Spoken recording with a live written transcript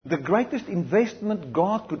the greatest investment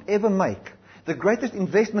God could ever make, the greatest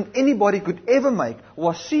investment anybody could ever make,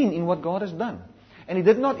 was seen in what God has done. And He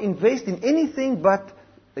did not invest in anything but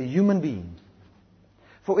a human being.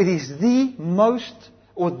 For it is the most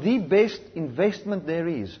or the best investment there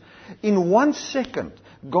is. In 1 second,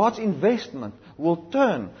 God's investment will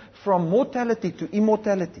turn from mortality to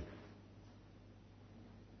immortality.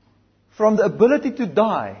 From the ability to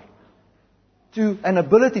die to an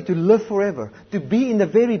ability to live forever, to be in the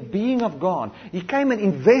very being of God. He came and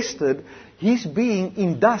invested His being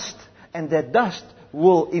in dust, and that dust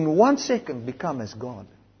will in 1 second become as God.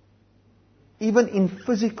 Even in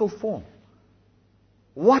physical form.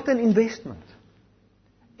 What an investment.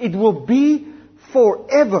 It will be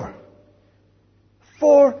forever.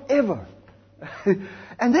 Forever.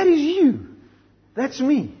 And that is you. That's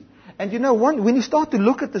me. And you know, when you start to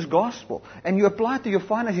look at this gospel and you apply it to your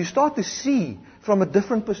finances, you start to see from a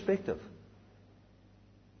different perspective.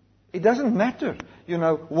 It doesn't matter, you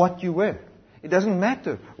know, what you wear. It doesn't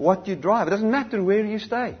matter what you drive. It doesn't matter where you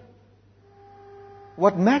stay.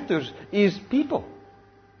 What matters is people.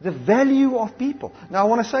 The value of people. Now I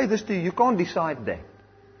want to say this to you. You can't decide that.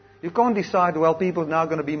 You can't decide, well, people are now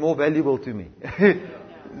going to be more valuable to me.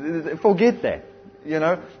 Forget that. You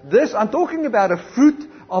know, I'm talking about a fruit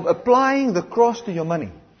of applying the cross to your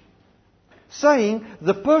money. Saying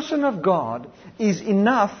the person of God is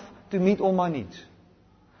enough to meet all my needs.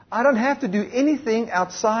 I don't have to do anything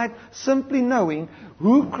outside simply knowing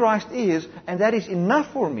who Christ is, and that is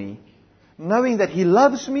enough for me, knowing that He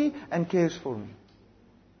loves me and cares for me.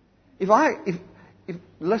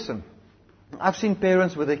 Listen, I've seen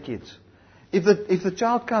parents with their kids. If the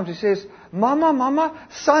child comes, he says, Mama,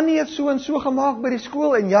 Sunny het so en so gemaak by die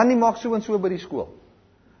skool en Jannie maak so en so by die skool.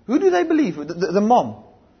 Who do they believe? The mom.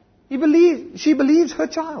 She believes her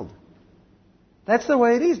child. That's the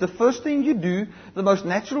way it is. The first thing you do, the most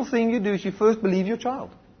natural thing you do is you first believe your child.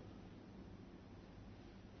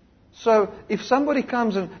 So if somebody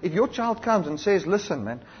comes and, if your child comes and says, listen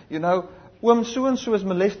man, you know, so and so has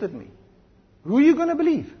molested me. Who are you going to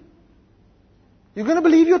believe? You're going to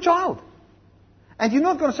believe your child. And you're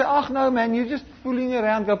not going to say, oh no man, you're just fooling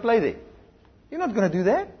around, go play there. You're not going to do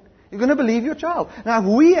that. You're going to believe your child. Now,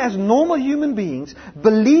 if we as normal human beings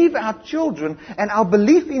believe our children and our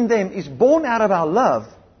belief in them is born out of our love,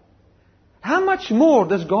 how much more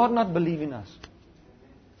does God not believe in us?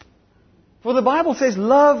 For the Bible says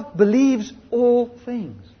love believes all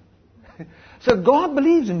things. So God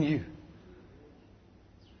believes in you.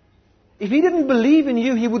 If He didn't believe in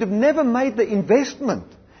you, He would have never made the investment.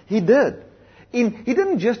 He did. He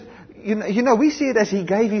didn't just, you know, we see it as He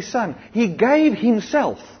gave His Son. He gave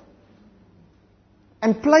Himself.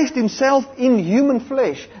 And placed Himself in human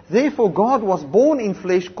flesh. Therefore God was born in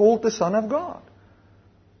flesh, called the Son of God.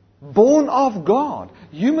 Born of God.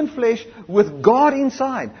 Human flesh with God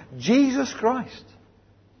inside. Jesus Christ.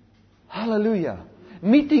 Hallelujah.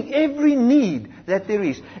 Meeting every need that there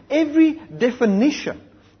is. Every definition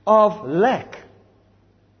of lack.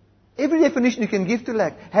 Every definition you can give to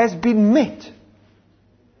lack has been met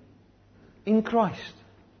in Christ.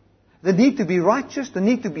 The need to be righteous, the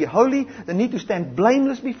need to be holy, the need to stand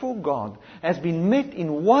blameless before God has been met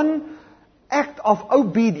in one act of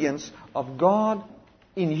obedience of God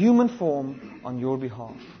in human form on your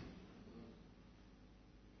behalf.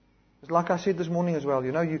 It's like I said this morning as well,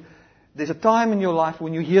 you know, there's a time in your life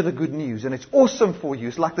when you hear the good news and it's awesome for you.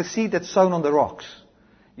 It's like the seed that's sown on the rocks,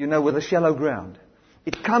 you know, with the shallow ground.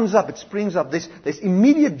 It comes up, it springs up, there's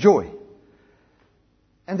immediate joy.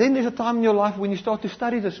 And then there's a time in your life when you start to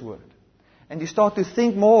study this Word. And you start to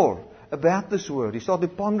think more about this Word. You start to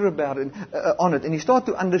ponder about it, on it. And you start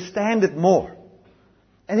to understand it more.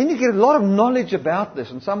 And then you get a lot of knowledge about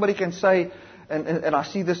this. And somebody can say, and I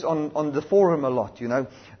see this on the forum a lot, you know.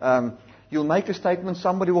 You'll make a statement,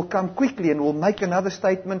 somebody will come quickly and will make another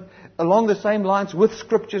statement along the same lines with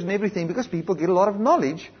scriptures and everything. Because people get a lot of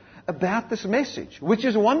knowledge about this message, which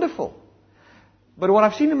is wonderful. But what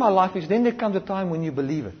I've seen in my life is then there comes a time when you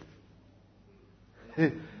believe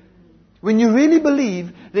it. When you really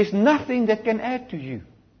believe, there's nothing that can add to you.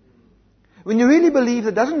 When you really believe,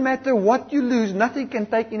 it doesn't matter what you lose, nothing can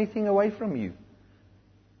take anything away from you.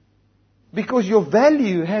 Because your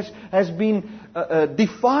value has been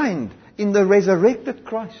defined in the resurrected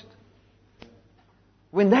Christ.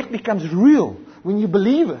 When that becomes real, when you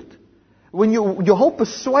believe it, when your whole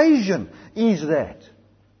persuasion is that.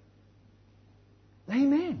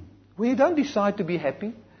 Amen. When you don't decide to be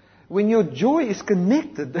happy, when your joy is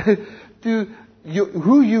connected to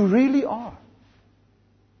who you really are.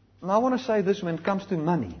 And I want to say this when it comes to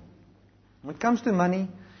money. When it comes to money,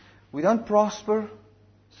 we don't prosper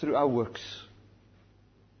through our works.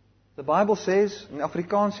 The Bible says, in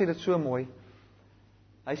Afrikaans sê dit so mooi,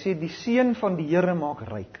 hy sê, die seën van die Here maak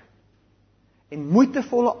ryk. En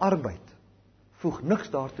moeitevolle arbeid voeg niks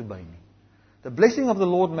daartoe by nie. The blessing of the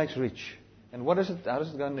Lord makes rich. And what is it? How does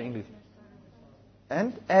it go in English?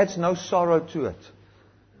 And adds no sorrow to it.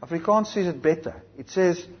 Afrikaans says it better. It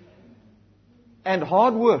says, and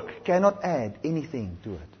hard work cannot add anything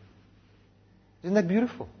to it. Isn't that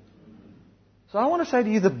beautiful? So I want to say to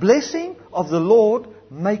you, the blessing of the Lord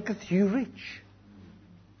maketh you rich.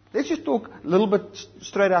 Let's just talk a little bit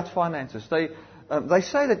straight out finances. They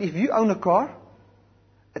say that if you own a car,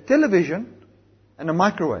 a television, and a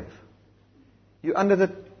microwave, you're under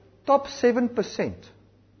the top 7%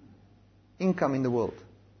 income in the world.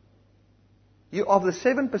 You are the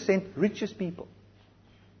 7% richest people.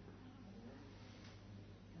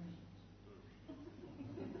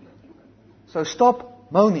 So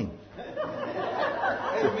stop moaning.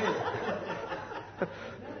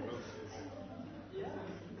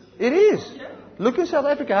 It is. Look in South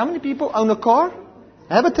Africa. How many people own a car,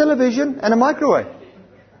 have a television, and a microwave?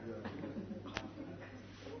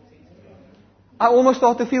 I almost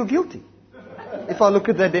start to feel guilty if I look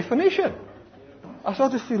at that definition. I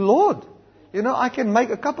start to feel, Lord, you know, I can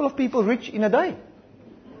make a couple of people rich in a day.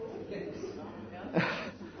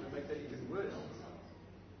 Make that even worse.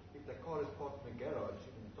 If the car is parked in a garage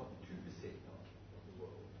in the top 2% of the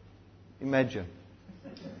world. Imagine.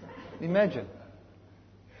 Imagine.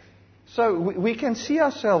 So we can see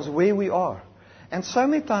ourselves where we are. And so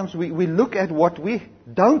many times we look at what we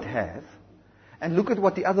don't have and look at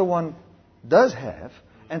what the other one does have,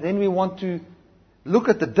 and then we want to look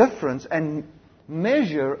at the difference and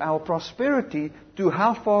measure our prosperity to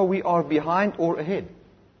how far we are behind or ahead.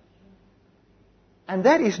 And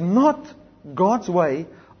that is not God's way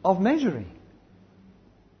of measuring.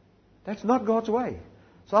 That's not God's way.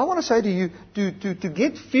 So I want to say to you, to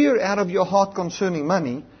get fear out of your heart concerning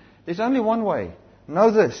money, there's only one way.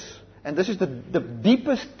 Know this, and this is the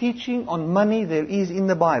deepest teaching on money there is in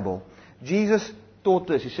the Bible. Jesus taught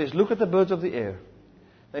this. He says, look at the birds of the air.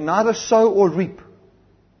 They neither sow or reap.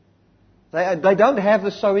 They don't have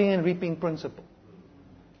the sowing and reaping principle.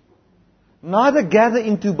 Neither gather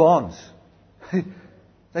into barns.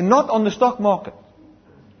 They're not on the stock market.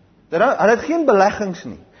 Hulle het geen beleggings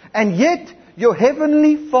nie. And yet, your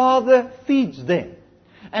heavenly Father feeds them.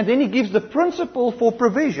 And then He gives the principle for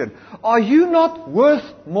provision. Are you not worth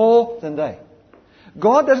more than they?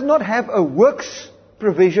 God does not have a works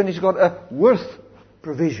provision. He's got a worth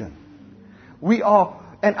provision. We are,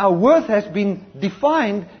 and our worth has been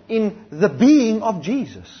defined in the being of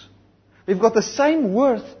Jesus. We've got the same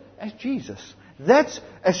worth as Jesus. That's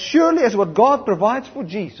as surely as what God provides for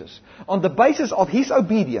Jesus on the basis of His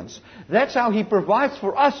obedience. That's how He provides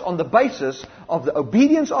for us on the basis of the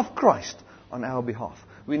obedience of Christ on our behalf.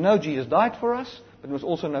 We know Jesus died for us, but we must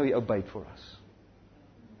also know He obeyed for us.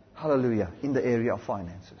 Hallelujah. In the area of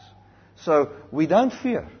finances. So we don't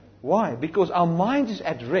fear. Why? Because our mind is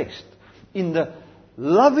at rest in the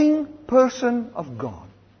loving person of God.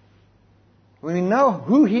 When we know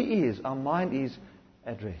who He is, our mind is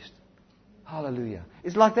at rest. Hallelujah.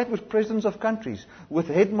 It's like that with presidents of countries, with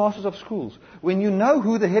headmasters of schools. When you know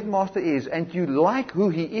who the headmaster is and you like who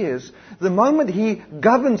he is, the moment he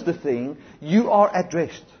governs the thing, you are at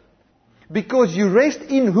rest. Because you rest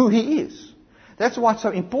in who he is. That's why it's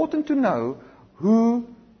so important to know who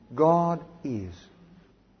God is.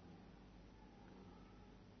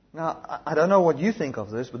 Now, I don't know what you think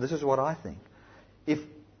of this, but this is what I think. If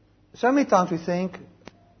so many times we think,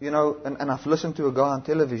 you know, and I've listened to a guy on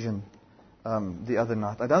television the other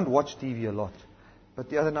night. I don't watch TV a lot. But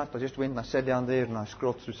the other night I just went and I sat down there and I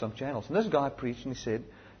scrolled through some channels. And this guy preached and he said,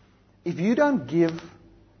 if you don't give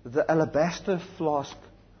the alabaster flask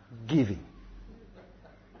giving,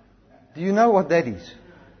 do you know what that is?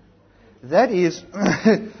 That is,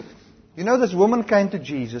 you know, this woman came to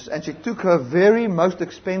Jesus and she took her very most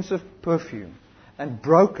expensive perfume and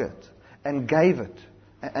broke it and gave it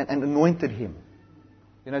and anointed him.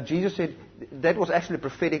 You know, Jesus said that was actually a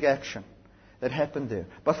prophetic action that happened there.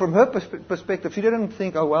 But from her perspective, she didn't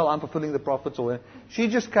think, oh, well, I'm fulfilling the prophets. She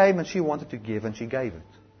just came and she wanted to give and she gave it.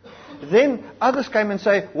 Then others came and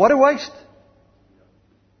say, what a waste.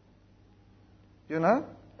 You know,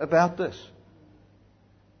 about this.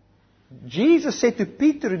 Jesus said to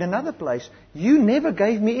Peter in another place, you never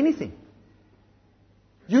gave me anything.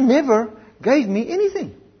 You never gave me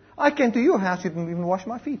anything. I came to your house, you didn't even wash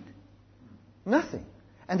my feet. Nothing.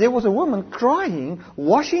 And there was a woman crying,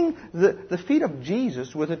 washing the feet of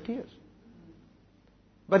Jesus with her tears.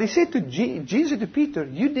 But he said to Jesus said to Peter,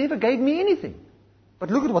 you never gave me anything. But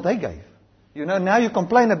look at what they gave. You know, now you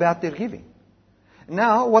complain about their giving.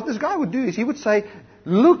 Now, what this guy would do is he would say,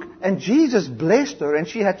 look, and Jesus blessed her, and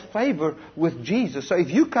she had favor with Jesus. So if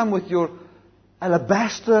you come with your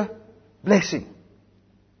alabaster blessing,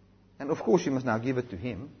 and of course you must now give it to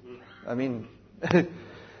him. I mean,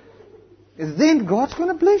 then God's going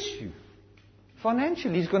to bless you.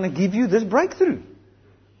 Financially, He's going to give you this breakthrough.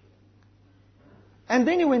 And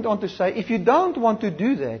then he went on to say, if you don't want to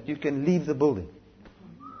do that, you can leave the building.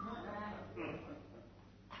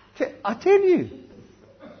 I tell you,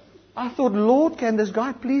 I thought, Lord, can this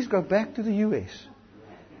guy please go back to the US?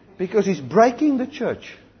 Because he's breaking the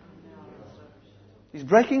church. He's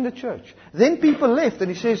breaking the church. Then people left, and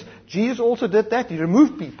he says, Jesus also did that. He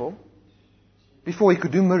removed people before he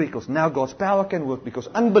could do miracles. Now God's power can work because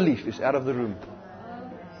unbelief is out of the room.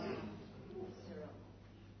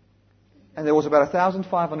 And there was about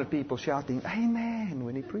 1,500 people shouting, Amen,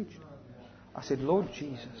 when he preached. I said, Lord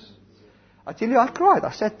Jesus. I tell you, I cried.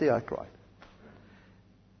 I sat there, I cried.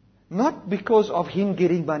 Not because of him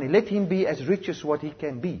getting money. Let him be as rich as what he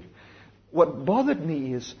can be. What bothered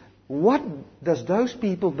me is, what does those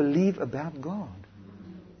people believe about God?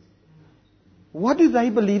 What do they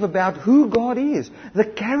believe about who God is? The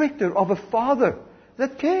character of a father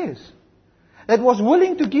that cares. That was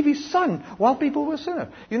willing to give his son while people were sinners.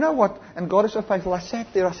 You know what? And God is so faithful. I sat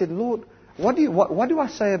there, I said, Lord, what do I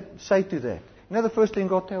say to that? You know the first thing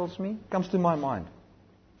God tells me? Comes to my mind.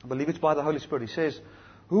 I believe it's by the Holy Spirit. He says,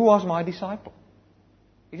 who was my disciple?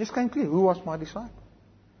 It just came clear. Who was my disciple?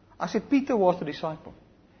 I said, Peter was the disciple.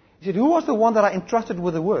 He said, who was the one that I entrusted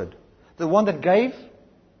with the word? The one that gave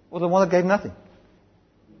or the one that gave nothing?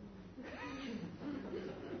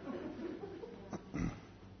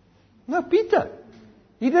 No, Peter.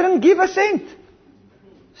 He didn't give a cent.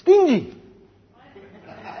 Stingy.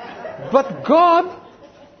 But God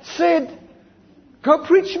said, go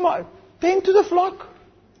preach tend to the flock.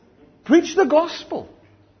 Preach the gospel.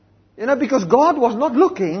 You know, because God was not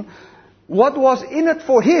looking what was in it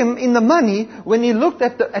for him in the money when he looked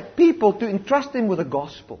at people to entrust them with the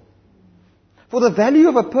gospel. For the value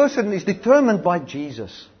of a person is determined by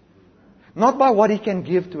Jesus, not by what he can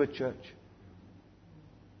give to a church.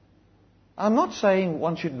 I'm not saying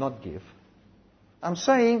one should not give. I'm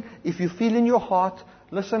saying if you feel in your heart,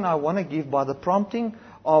 listen, I want to give by the prompting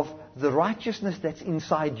of the righteousness that's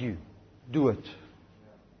inside you. Do it.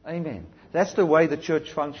 Amen. That's the way the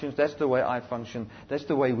church functions. That's the way I function. That's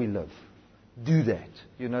the way we live. Do that.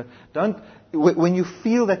 You know, when you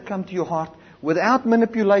feel that come to your heart, without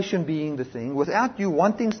manipulation being the thing, without you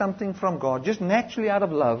wanting something from God, just naturally out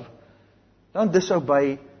of love, don't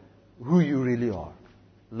disobey who you really are.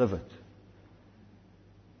 Live it.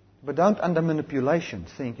 But don't under manipulation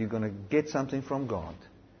think you're going to get something from God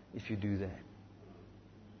if you do that.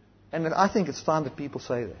 And I think it's time that people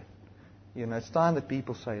say that. You know, it's time that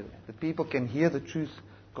people say that. That people can hear the truth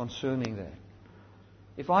concerning that.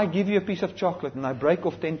 If I give you a piece of chocolate and I break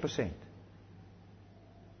off 10%,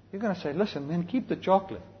 you're going to say, listen, man, keep the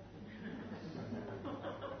chocolate.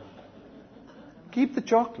 Keep the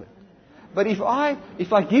chocolate. But if I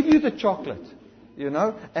give you the chocolate, you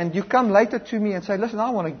know, and you come later to me and say, listen,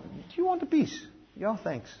 do you want a piece? Yeah,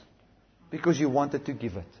 thanks. Because you wanted to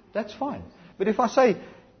give it. That's fine. But if I say,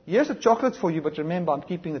 here's a chocolate for you, but remember, I'm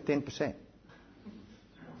keeping the 10%.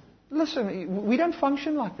 Listen, we don't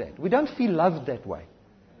function like that. We don't feel loved that way.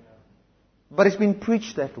 But it's been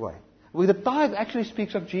preached that way. Well, the tithe actually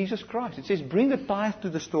speaks of Jesus Christ. It says, bring the tithe to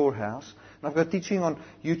the storehouse. And I've got a teaching on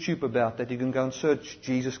YouTube about that. You can go and search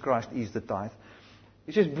Jesus Christ is the tithe.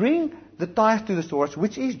 It says, bring the tithe to the storehouse,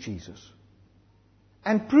 which is Jesus.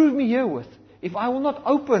 And prove me herewith, if I will not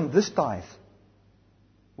open this tithe,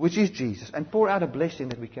 which is Jesus, and pour out a blessing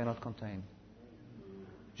that we cannot contain.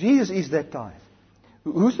 Jesus is that tithe.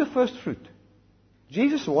 Who's the first fruit?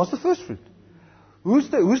 Jesus was the first fruit. Who's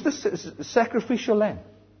the sacrificial lamb?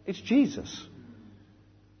 It's Jesus.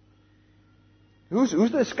 Who's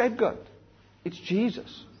the scapegoat? It's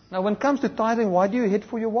Jesus. Now, when it comes to tithing, why do you head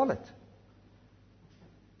for your wallet?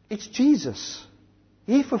 It's Jesus.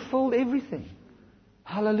 He fulfilled everything.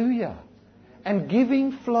 Hallelujah. And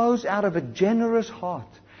giving flows out of a generous heart.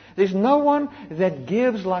 There's no one that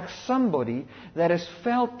gives like somebody that has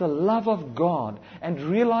felt the love of God and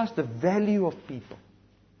realized the value of people.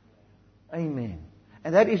 Amen.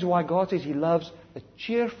 And that is why God says He loves a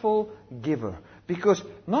cheerful giver. Because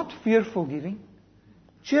not fearful giving,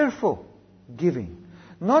 cheerful giving.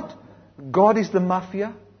 Not God is the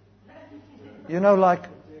mafia. You know, like,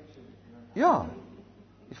 yeah,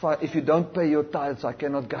 if you don't pay your tithes, I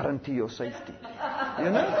cannot guarantee your safety. You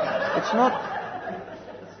know, it's not.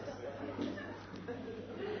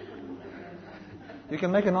 You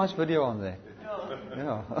can make a nice video on that.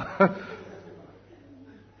 Yeah.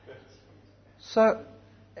 So,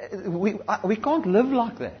 we can't live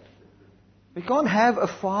like that. We can't have a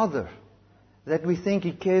father that we think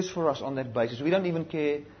he cares for us on that basis. We don't even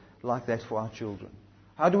care like that for our children.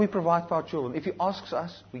 How do we provide for our children? If he asks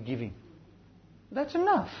us, we give him. That's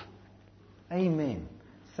enough. Amen.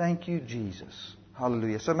 Thank you, Jesus.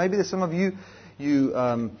 Hallelujah. So maybe there's some of you,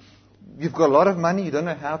 you've got a lot of money, you don't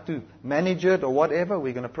know how to manage it or whatever.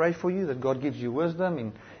 We're going to pray for you that God gives you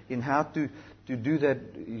wisdom in how to do that,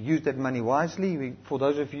 use that money wisely. For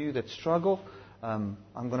those of you that struggle, I'm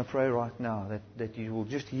going to pray right now that you will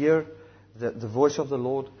just hear the voice of the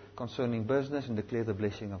Lord concerning business and declare the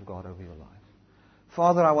blessing of God over your life.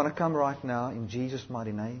 Father, I want to come right now in Jesus'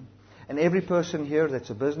 mighty name. And every person here that's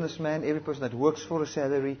a businessman, every person that works for a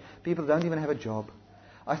salary, people that don't even have a job,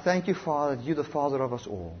 I thank you, Father, that you're the Father of us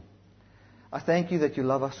all. I thank you that you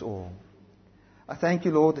love us all. I thank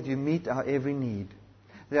you, Lord, that you meet our every need.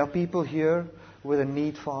 There are people here with a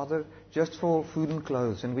need, Father, just for food and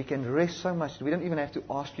clothes, and we can rest so much. We don't even have to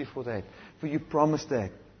ask you for that, for you promised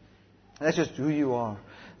that. That's just who you are.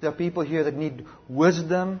 There are people here that need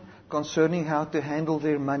wisdom concerning how to handle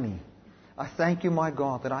their money. I thank you, my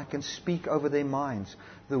God, that I can speak over their minds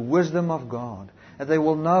the wisdom of God. And they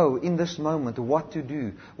will know in this moment what to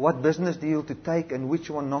do, what business deal to take and which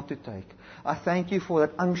one not to take. I thank you for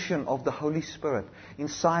that unction of the Holy Spirit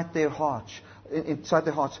inside their hearts,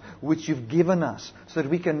 which you've given us, so that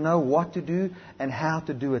we can know what to do and how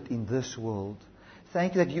to do it in this world.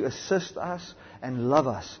 Thank you that you assist us and love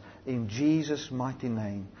us. In Jesus' mighty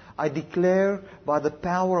name. I declare by the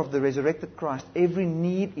power of the resurrected Christ, every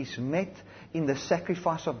need is met in the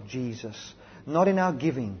sacrifice of Jesus. Not in our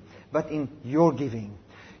giving, but in your giving.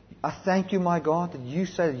 I thank you, my God, that you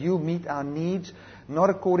say that you'll meet our needs,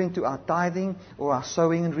 not according to our tithing or our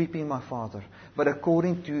sowing and reaping, my Father, but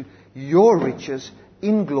according to your riches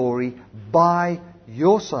in glory by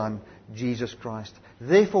your Son, Jesus Christ.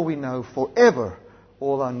 Therefore we know forever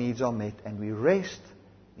all our needs are met, and we rest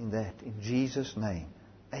in that, in Jesus' name.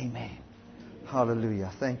 Amen.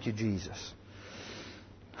 Hallelujah. Thank you, Jesus.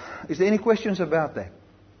 Is there any questions about that?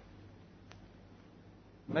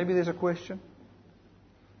 Maybe there's a question?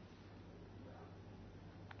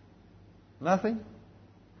 Nothing?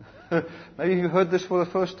 Maybe you heard this for the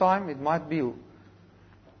first time. It might be,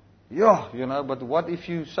 but what if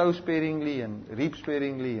you sow sparingly and reap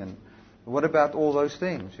sparingly, and what about all those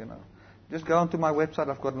things, Just go onto my website.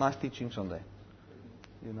 I've got nice teachings on that.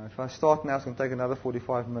 If I start now, it's going to take another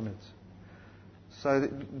 45 minutes. So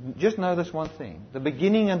just know this one thing. The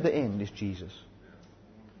beginning and the end is Jesus.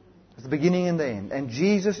 It's the beginning and the end. And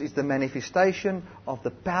Jesus is the manifestation of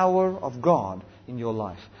the power of God in your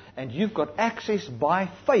life. And you've got access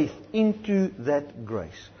by faith into that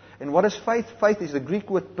grace. And what is faith? Faith is the Greek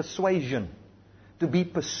word persuasion. To be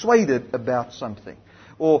persuaded about something.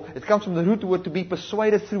 Or it comes from the root word to be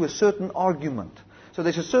persuaded through a certain argument. So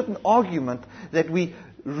there's a certain argument that we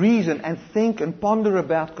reason and think and ponder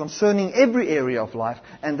about concerning every area of life,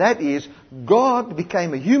 and that is God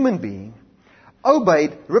became a human being,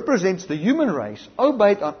 obeyed, represents the human race,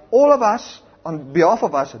 obeyed on all of us, on behalf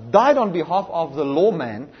of us, died on behalf of the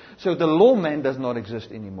lawman, so the lawman does not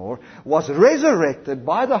exist anymore, was resurrected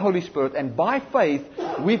by the Holy Spirit, and by faith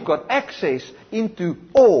we've got access into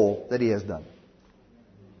all that He has done.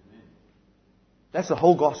 That's the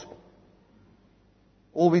whole gospel.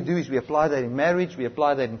 All we do is we apply that in marriage, we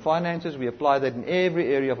apply that in finances, we apply that in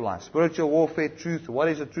every area of life. Spiritual warfare, truth, what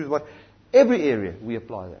is the truth, every area we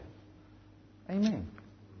apply that. Amen.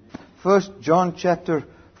 1 John chapter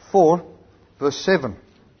 4, verse 7.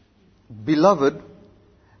 Beloved,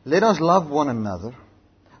 let us love one another,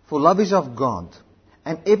 for love is of God,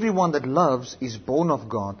 and everyone that loves is born of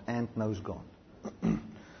God and knows God.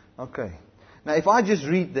 Okay. Now if I just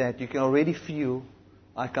read that, you can already feel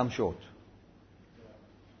I come short.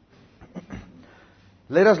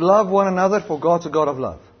 Let us love one another, for God's a God of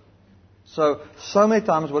love. So many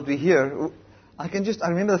times what we hear, I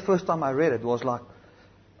remember the first time I read it was like,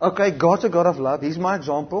 okay, God's a God of love. He's my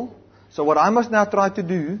example. So what I must now try to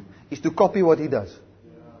do is to copy what He does.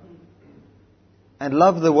 And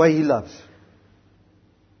love the way He loves.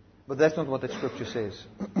 But that's not what that scripture says.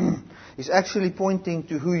 It's actually pointing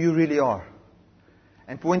to who you really are.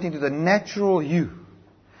 And pointing to the natural you.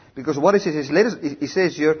 Because what it says is, it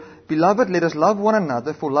says here, Beloved, let us love one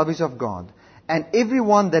another, for love is of God. And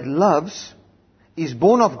everyone that loves is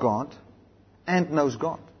born of God and knows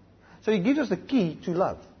God. So He gives us the key to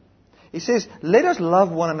love. He says, let us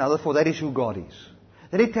love one another, for that is who God is.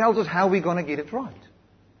 Then He tells us how we're going to get it right.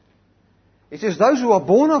 It says, those who are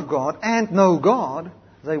born of God and know God,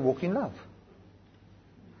 they walk in love.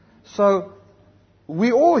 So,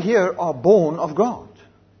 we all here are born of God.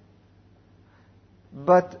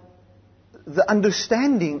 But the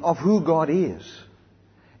understanding of who God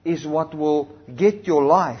is what will get your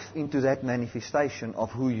life into that manifestation of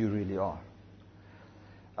who you really are.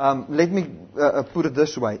 Let me put it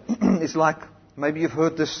this way. It's like, maybe you've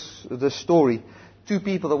heard this story. Two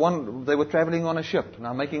people, they were traveling on a ship.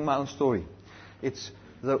 Now I'm making my own story. It's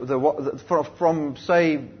from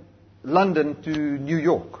say London to New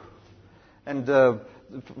York, and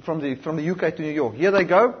from the UK to New York. Here they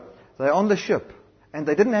go. They're on the ship, and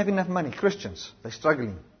they didn't have enough money. Christians, they're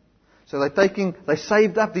struggling. So they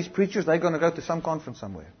saved up, these preachers. They're going to go to some conference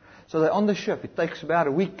somewhere. So they're on the ship. It takes about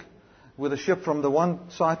a week with the ship from the one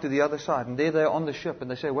side to the other side, and there they're on the ship,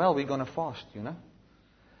 and they say, well, we're going to fast,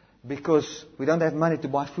 because we don't have money to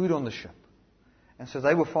buy food on the ship. And so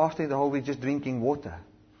they were fasting the whole week, just drinking water.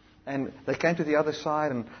 And they came to the other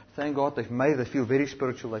side, and thank God they feel very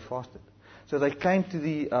spiritual. They fasted. So they came to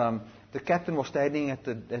the captain was standing at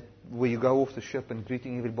where you go off the ship and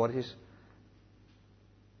greeting everybody. He says,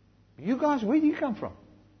 "You guys, where do you come from?"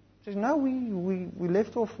 He says, "No, we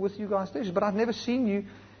left off with you guys there. But I've never seen you,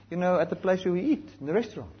 at the place where we eat, in the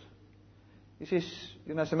restaurant." He says,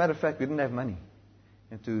 as a matter of fact, we didn't have money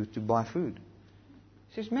to buy food.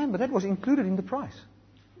 He says, "Man, but that was included in the price."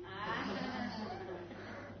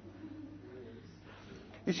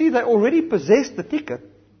 You see, they already possessed the ticket.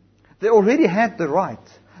 They already had the right.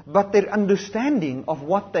 But their understanding of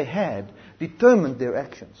what they had determined their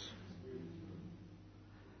actions.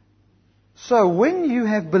 So when you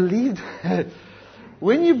have believed,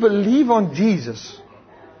 when you believe on Jesus,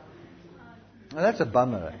 well, that's a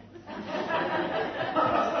bummer,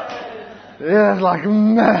 Yeah, it's like,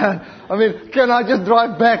 man, can I just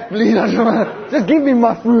drive back, please? Just give me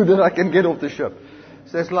my food and I can get off the ship.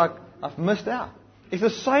 So it's like, I've missed out. It's the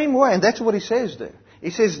same way, and that's what he says there. He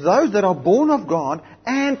says, those that are born of God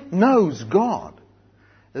and knows God,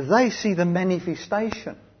 they see the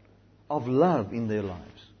manifestation of love in their lives.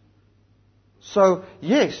 So,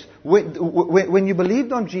 yes, when you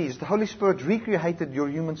believed on Jesus, the Holy Spirit recreated your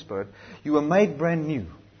human spirit. You were made brand new.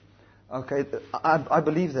 Okay, I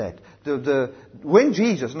believe that. When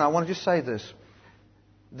Jesus, now I want to just say this.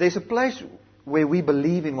 There's a place where we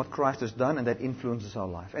believe in what Christ has done and that influences our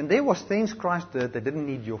life. And there was things Christ did that didn't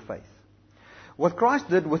need your faith. What Christ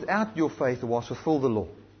did without your faith was fulfill the law.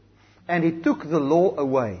 And He took the law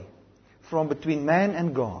away from between man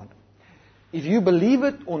and God. If you believe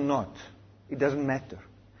it or not, it doesn't matter.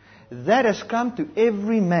 That has come to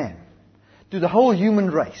every man, to the whole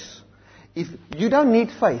human race. If you don't need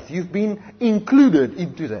faith, you've been included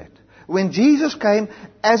into that. When Jesus came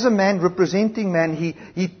as a man, representing man,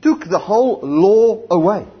 He took the whole law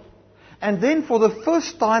away. And then for the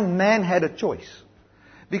first time, man had a choice.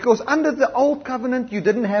 Because under the old covenant, you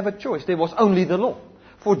didn't have a choice. There was only the law.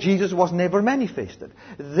 For Jesus was never manifested.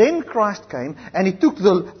 Then Christ came and He took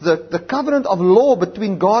the covenant of law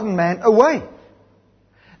between God and man away.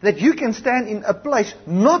 That you can stand in a place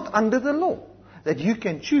not under the law. That you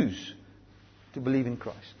can choose to believe in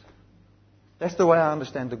Christ. That's the way I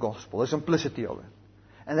understand the gospel, the simplicity of it.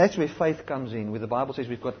 And that's where faith comes in, where the Bible says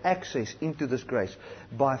we've got access into this grace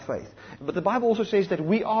by faith. But the Bible also says that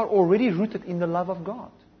we are already rooted in the love of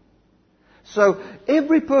God. So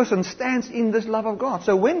every person stands in this love of God.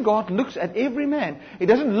 So when God looks at every man, He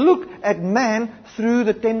doesn't look at man through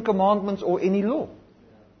the 10 Commandments or any law.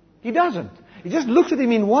 He doesn't. He just looks at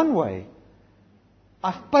him in one way.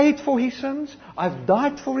 I've paid for his sins. I've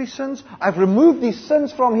died for his sins. I've removed his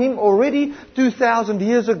sins from him already 2,000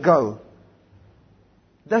 years ago.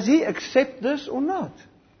 Does he accept this or not?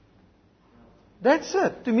 That's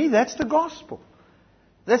it. To me, that's the gospel.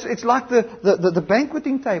 It's like the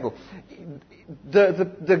banqueting table.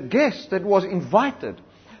 The guest that was invited,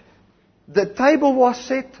 the table was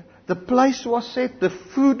set, the place was set, the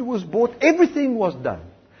food was bought, everything was done.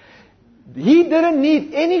 He didn't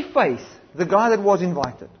need any faith, the guy that was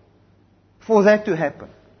invited, for that to happen.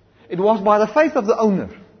 It was by the faith of the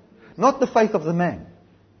owner, not the faith of the man.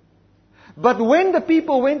 But when the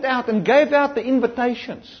people went out and gave out the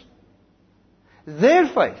invitations, their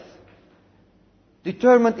faith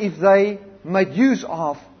determined if they made use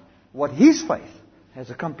of what his faith has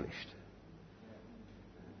accomplished.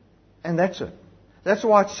 And that's it. That's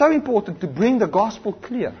why it's so important to bring the gospel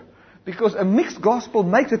clear. Because a mixed gospel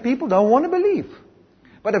makes the people don't want to believe.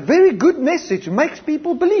 But a very good message makes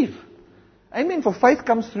people believe. Amen. For faith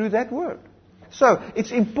comes through that word. So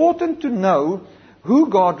it's important to know who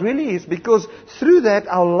God really is, because through that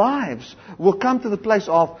our lives will come to the place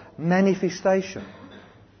of manifestation.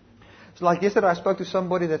 It's like yesterday I spoke to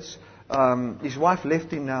somebody that's, his wife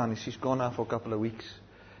left him now and she's gone now for a couple of weeks.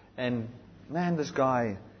 And man, this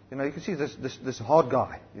guy, you can see this hard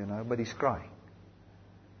guy, but he's crying.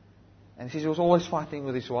 And he was always fighting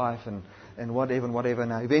with his wife and whatever.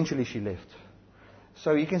 Now, eventually she left.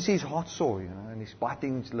 So you can see his heart sore, and he's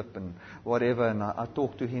biting his lip and whatever. And I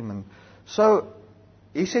talked to him. And so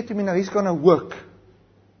he said to me, now he's going to work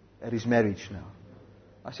at his marriage now.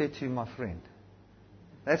 I said to him, my friend,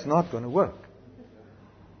 that's not going to work.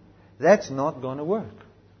 That's not going to work.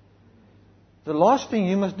 The last thing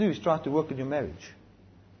you must do is try to work at your marriage.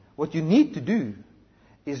 What you need to do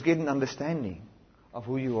is get an understanding of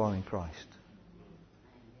who you are in Christ.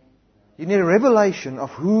 You need a revelation of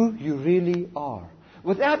who you really are,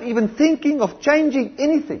 without even thinking of changing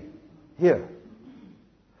anything here.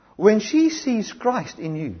 When she sees Christ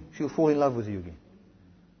in you, she'll fall in love with you again.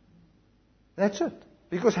 That's it.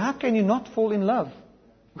 Because how can you not fall in love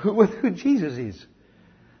with who Jesus is?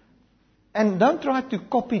 And don't try to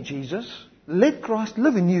copy Jesus. Let Christ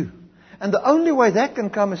live in you. And the only way that can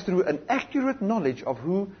come is through an accurate knowledge of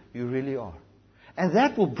who you really are. And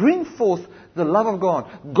that will bring forth the love of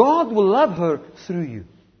God. God will love her through you.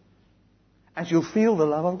 And she'll feel the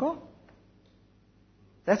love of God.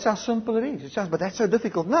 That's how simple it is. But that's so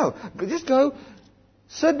difficult. No. Just go,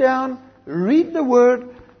 sit down, read the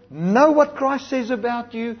Word, know what Christ says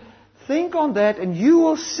about you, think on that, and you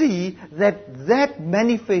will see that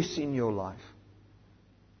manifests in your life.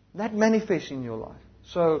 That manifests in your life.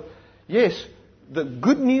 So, yes, the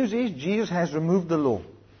good news is Jesus has removed the law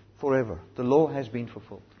forever. The law has been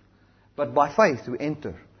fulfilled. But by faith we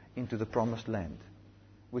enter into the promised land,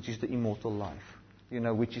 which is the immortal life,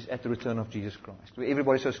 which is at the return of Jesus Christ. Where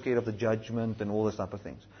everybody's so scared of the judgment and all those type of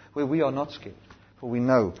things. Where we are not scared. For we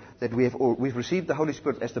know that we've received the Holy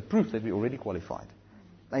Spirit as the proof that we're already qualified.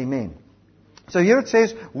 Amen. So here it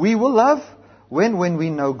says, we will love when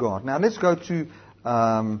we know God. Now let's go to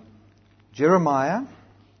Jeremiah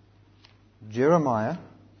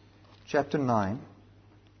chapter 9.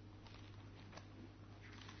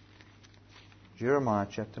 Jeremiah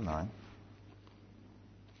chapter 9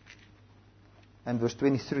 and verse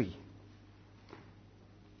 23.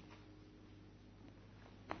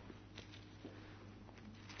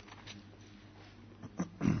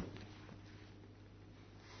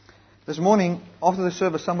 This morning, after the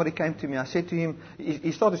service, somebody came to me. I said to him,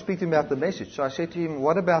 he started speaking about the message. So I said to him,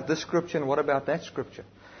 what about this scripture and what about that scripture?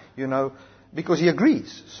 Because he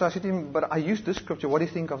agrees. So I said to him, but I used this scripture. What do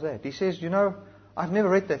you think of that? He says, I've never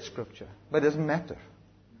read that scripture. But it doesn't matter.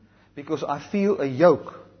 Because I feel a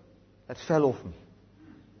yoke that fell off me.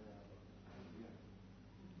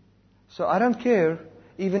 So I don't care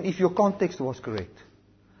even if your context was correct.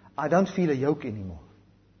 I don't feel a yoke anymore.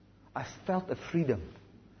 I felt a freedom.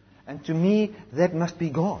 And to me, that must be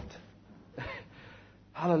God.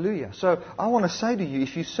 Hallelujah. So I want to say to you,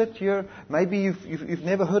 if you sit here, maybe you've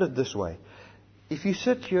never heard it this way. If you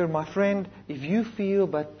sit here, my friend, if you feel,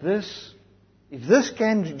 if this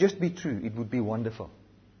can just be true, it would be wonderful.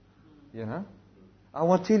 I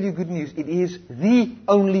want to tell you good news. It is the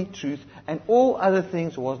only truth, and all other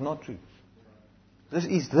things was not true. This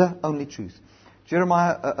is the only truth.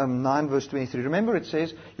 Jeremiah 9 verse 23. Remember it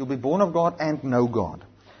says, you'll be born of God and know God.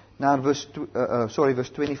 Now in verse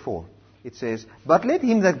 24, it says, but let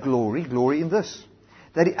him that glory in this,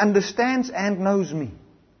 that he understands and knows me.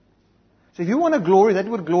 So if you want to glory, that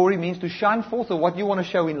word glory means to shine forth of what you want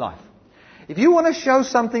to show in life. If you want to show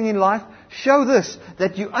something in life, show this,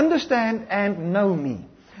 that you understand and know me.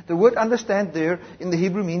 The word understand there in the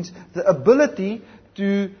Hebrew means the ability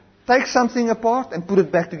to take something apart and put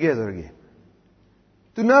it back together again.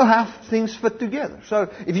 To know how things fit together.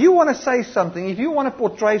 So, if you want to say something, if you want to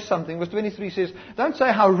portray something, verse 23 says, don't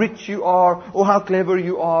say how rich you are, or how clever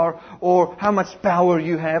you are, or how much power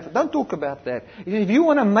you have. Don't talk about that. If you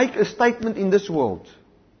want to make a statement in this world,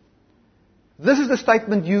 this is the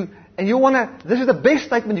statement this is the best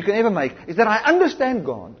statement you can ever make, is that I understand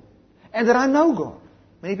God, and that I know God.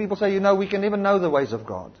 Many people say, we can never know the ways of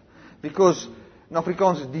God. Because, in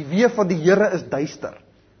Afrikaans, die weë van die Here is duister.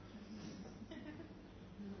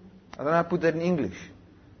 I don't know how to put that in English.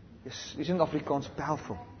 Isn't Afrikaans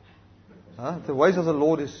powerful? The ways of the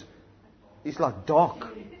Lord is like dark.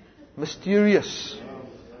 Mysterious.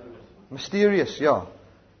 Mysterious, yeah.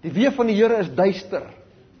 Die weë van die Here is duister.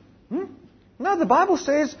 No, the Bible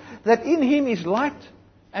says that in Him is light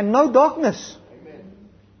and no darkness.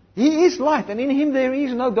 He is light, and in Him there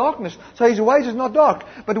is no darkness. So His ways is not dark.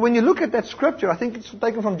 But when you look at that scripture, I think it's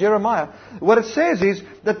taken from Jeremiah, what it says is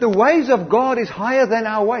that the ways of God is higher than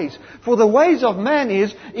our ways. For the ways of man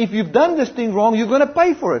is, if you've done this thing wrong, you're going to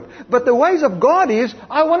pay for it. But the ways of God is,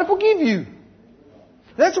 I want to forgive you.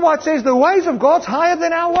 That's why it says the ways of God's higher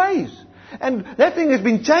than our ways. And that thing has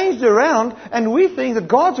been changed around, and we think that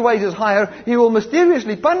God's ways is higher. He will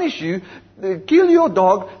mysteriously punish you, kill your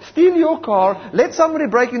dog, steal your car, let somebody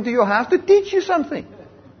break into your house to teach you something.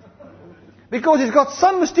 Because He's got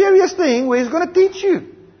some mysterious thing where He's going to teach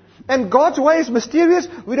you. And God's way is mysterious.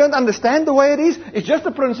 We don't understand the way it is. It's just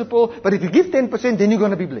a principle. But if you give 10%, then you're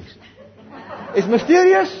going to be blessed. It's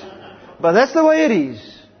mysterious, but that's the way it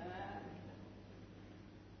is.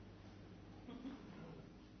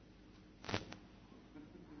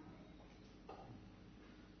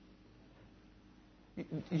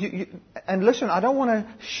 And listen, I don't want to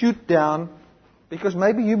shoot down because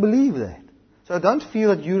maybe you believe that. So don't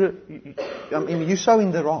feel that you're so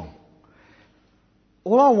in the wrong.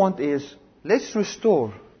 All I want is, let's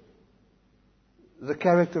restore the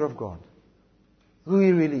character of God. Who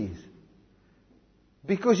He really is.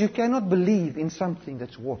 Because you cannot believe in something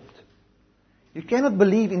that's warped. You cannot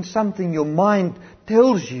believe in something your mind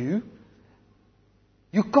tells you.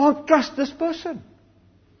 You can't trust this person.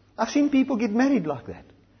 I've seen people get married like that.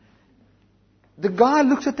 The guy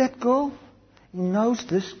looks at that girl. He knows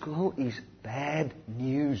this girl is bad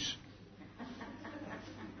news.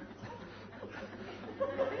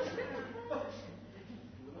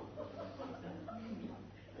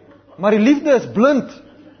 Maar die liefde is blind.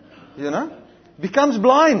 Becomes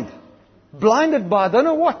blind. Blinded by I don't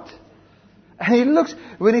know what. And he looks,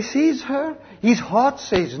 when he sees her, his heart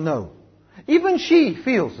says no. Even she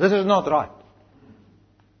feels this is not right.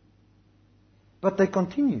 But they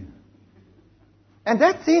continue. And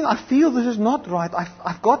that thing, I feel this is not right.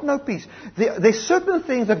 I've got no peace. There's certain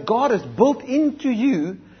things that God has built into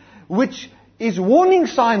you, which is warning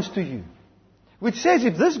signs to you. Which says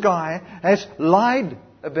if this guy has lied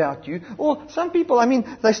about you, or some people,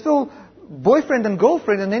 they're still boyfriend and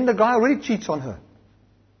girlfriend, and then the guy already cheats on her.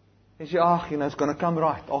 You say, it's going to come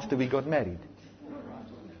right after we got married.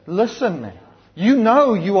 Listen, man. You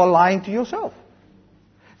know you are lying to yourself.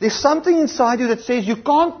 There's something inside you that says you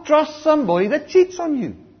can't trust somebody that cheats on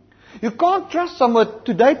you. You can't trust somebody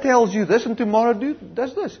today tells you this and tomorrow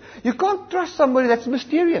does this. You can't trust somebody that's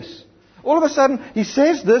mysterious. All of a sudden, he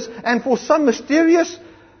says this, and for some mysterious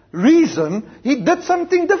reason, he did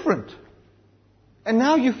something different. And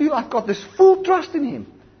now you feel, I've got this full trust in him.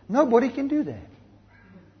 Nobody can do that.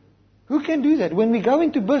 Who can do that? When we go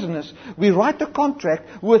into business, we write a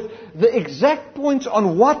contract with the exact points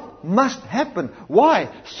on what must happen. Why?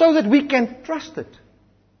 So that we can trust it.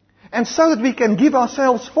 And so that we can give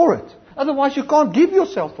ourselves for it. Otherwise, you can't give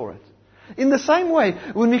yourself for it. In the same way,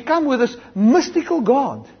 when we come with this mystical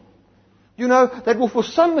God, that will for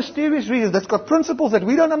some mysterious reason, that's got principles that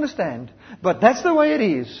we don't understand, but that's the way it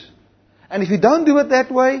is. And if you don't do it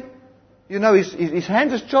that way, his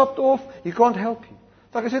hands is chopped off, he can't help you.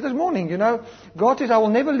 Like I said this morning, God says, I will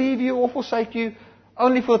never leave you or forsake you,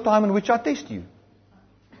 only for the time in which I test you.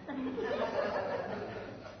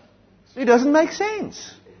 It doesn't make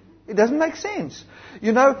sense. It doesn't make sense.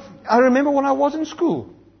 I remember when I was in school,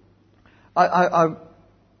 I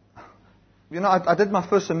did my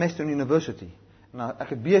first semester in university. Nou, ek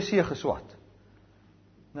het BSc geswat.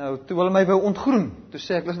 Nou, toe hulle my wou ontgroen, toe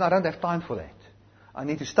sê ek, listen, I don't have time for that. I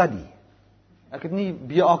need to study. Ek het nie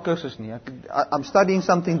BA kursus nie. I'm studying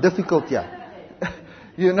something difficult here.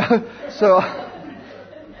 So,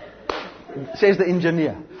 says the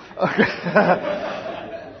engineer. Okay.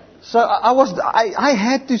 So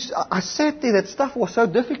I sat there, that stuff was so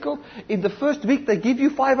difficult. In the first week, they give you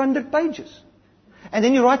 500 pages. And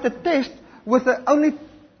then you write the test with that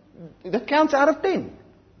counts out of 10.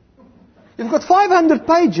 You've got 500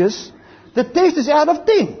 pages, the test is out of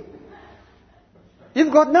 10.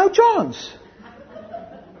 You've got no chance.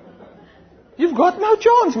 You've got no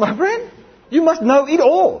chance, my friend. You must know it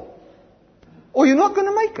all. Or you're not going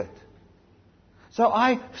to make it. So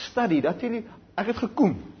I studied. I tell you, ek het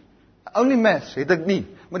gekom. Only maths het ek nie.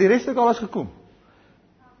 Maar die rest het alles gekom.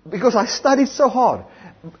 Because I studied so hard.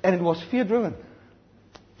 And it was fear-driven.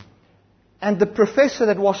 And the professor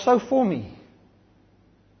that was so for me,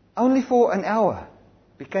 only for an hour,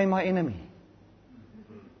 became my enemy.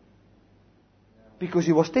 Because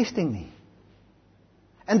he was testing me.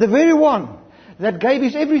 And the very one that gave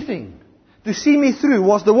his everything to see me through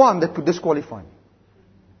was the one that could disqualify me.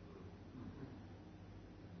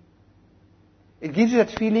 It gives you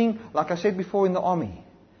that feeling, like I said before in the army.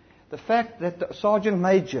 The fact that the sergeant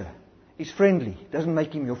major is friendly doesn't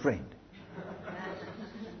make him your friend.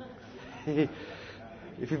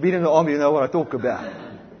 If you've been in the army, you know what I talk about.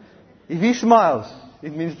 If he smiles,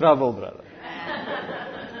 it means trouble, brother.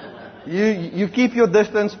 You keep your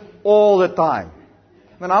distance all the time.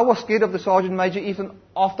 When I was scared of the sergeant major even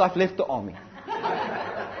after I've left the army.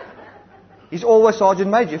 He's always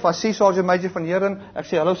Sergeant Major. If I see Sergeant Major van Heerden, I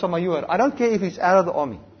say, hello, Samajoor. I don't care if he's out of the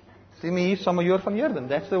army. See me, he's Samajoor van Heerden.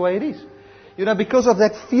 That's the way it is. Because of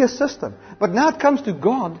that fear system. But now it comes to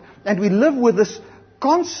God, and we live with this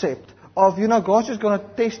concept of, God's just going to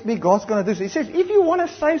test me, God's going to do this. He says, if you want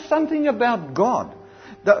to say something about God,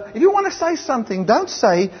 if you want to say something, don't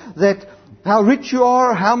say that how rich you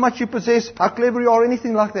are, how much you possess, how clever you are,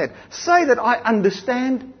 anything like that. Say that I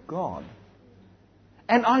understand God.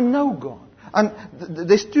 And I know God. And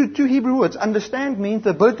there's two Hebrew words. Understand means the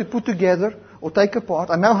ability to put together or take apart.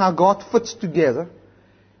 I know how God fits together.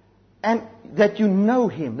 And that you know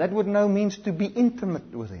Him. That word know means to be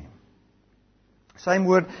intimate with Him. Same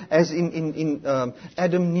word as in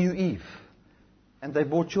Adam knew Eve. And they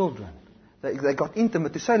bore children. They got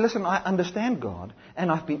intimate to say, listen, I understand God.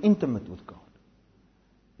 And I've been intimate with God.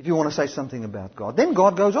 If you want to say something about God. Then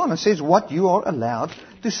God goes on and says what you are allowed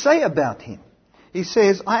to say about Him. He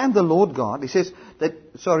says, I am the Lord God. He says that,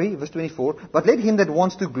 verse 24, but let him that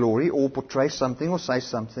wants to glory or portray something or say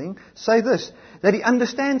something, say this, that he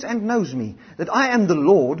understands and knows me, that I am the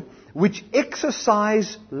Lord which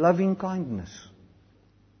exercise loving kindness.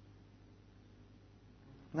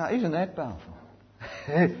 Now, isn't that powerful?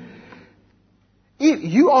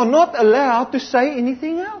 You are not allowed to say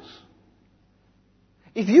anything else.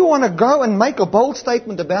 If you want to go and make a bold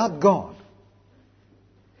statement about God,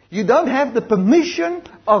 you don't have the permission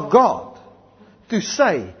of God to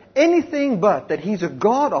say anything but that He's a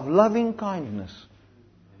God of loving kindness.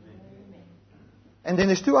 And then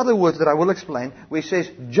there's two other words that I will explain, where He says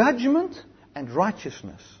judgment and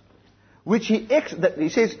righteousness. Which He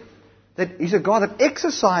says that He's a God that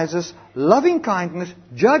exercises loving kindness,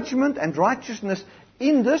 judgment and righteousness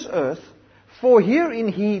in this earth, for herein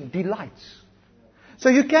He delights. So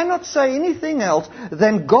you cannot say anything else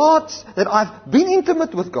than that I've been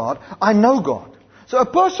intimate with God, I know God. So a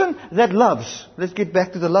person that loves, let's get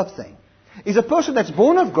back to the love thing, is a person that's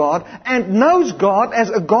born of God and knows God as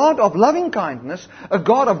a God of loving kindness, a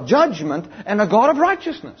God of judgment, and a God of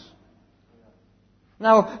righteousness.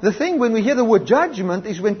 Now, the thing when we hear the word judgment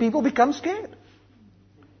is when people become scared.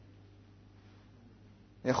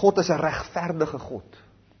 God is 'n regverdige God.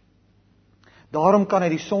 Daarom kan hy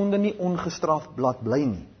die sonde nie ongestraft laat bly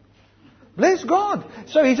nie. Bless God.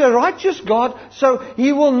 So He's a righteous God, so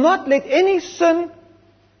He will not let any sin,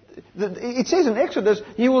 it says in Exodus,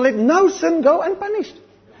 He will let no sin go unpunished.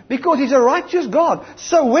 Because He's a righteous God.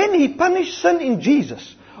 So when He punished sin in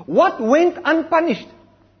Jesus, what went unpunished?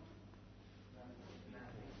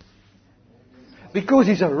 Because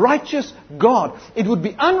He's a righteous God. It would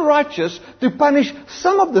be unrighteous to punish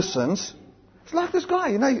some of the sins. It's like this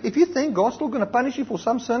guy, if you think God's still going to punish you for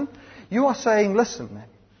some sin, you are saying, listen, man,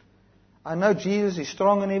 I know Jesus is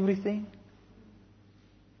strong in everything,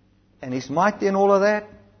 and He's mighty and all of that,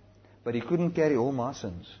 but He couldn't carry all my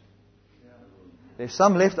sins. There's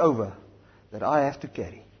some left over that I have to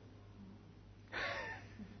carry.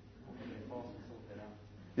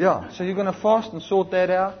 Yeah, so you're going to fast and sort that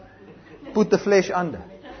out, put the flesh under.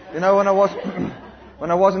 When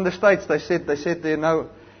I was in the States, they said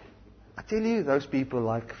I tell you, those people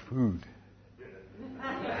like food.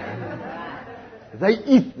 They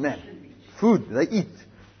eat, man. Food, they eat.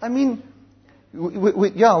 I mean,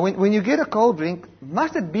 when you get a cold drink,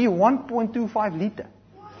 must it be 1.25 liter?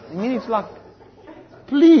 I mean, it's like,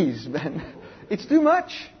 please, man. It's too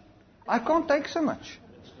much. I can't take so much.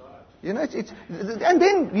 And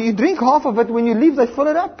then you drink half of it. When you leave, they fill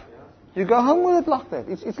it up. You go home with it like that.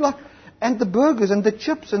 It's like, and the burgers and the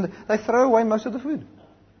chips, and they throw away most of the food.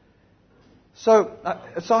 So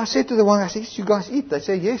I said to the one, I said, you guys eat? They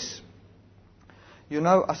say, yes.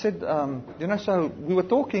 I said, so we were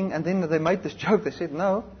talking, and then they made this joke. They said,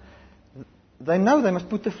 no. They know they must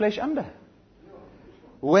put the flesh under.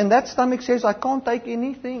 When that stomach says, I can't take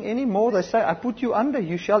anything anymore, they say, I put you under,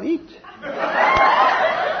 you shall eat.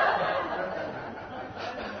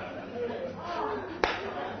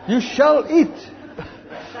 You shall eat.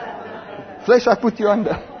 Flesh I put you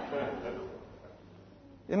under.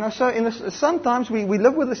 Sometimes we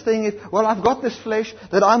live with this thing, I've got this flesh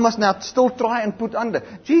that I must now still try and put under.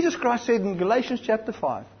 Jesus Christ said in Galatians chapter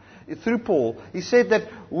 5, through Paul, He said that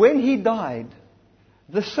when He died,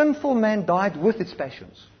 the sinful man died with its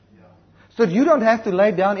passions. So that you don't have to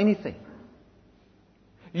lay down anything.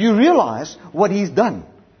 You realize what He's done.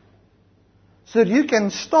 So that you can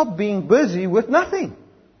stop being busy with nothing.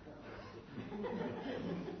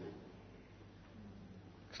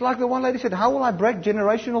 Like the one lady said, how will I break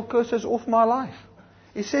generational curses off my life?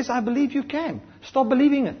 He says, I believe you can. Stop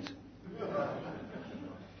believing it.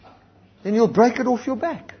 Then you'll break it off your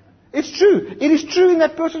back. It's true. It is true in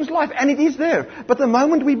that person's life, and it is there. But the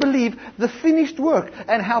moment we believe the finished work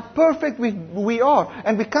and how perfect we are,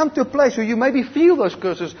 and we come to a place where you maybe feel those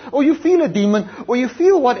curses, or you feel a demon, or you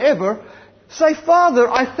feel whatever, say, Father,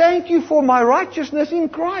 I thank you for my righteousness in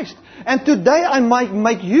Christ. And today I might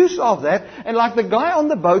make use of that. And like the guy on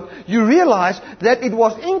the boat, you realize that it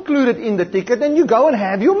was included in the ticket, and you go and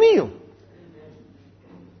have your meal.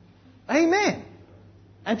 Amen.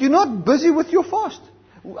 And you're not busy with your fast.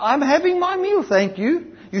 I'm having my meal, thank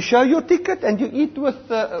you. You show your ticket and you eat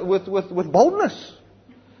with boldness.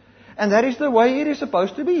 And that is the way it is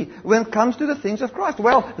supposed to be when it comes to the things of Christ.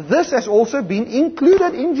 Well, this has also been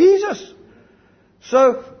included in Jesus.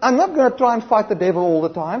 So, I'm not going to try and fight the devil all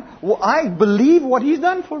the time. Well, I believe what He's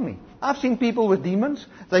done for me. I've seen people with demons.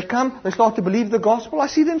 They come, they start to believe the gospel. I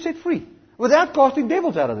see them set free without casting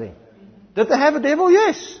devils out of them. Did they have a devil?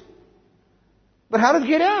 Yes. But how did it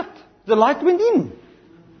get out? The light went in.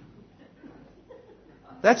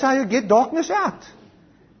 That's how you get darkness out.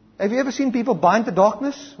 Have you ever seen people bind the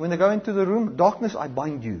darkness when they go into the room? Darkness, I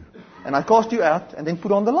bind you. And I cast you out and then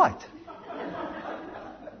put on the light.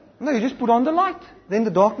 No, you just put on the light. Then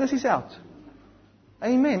the darkness is out.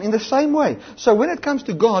 Amen. In the same way. So when it comes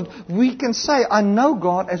to God, we can say, I know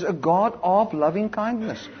God as a God of loving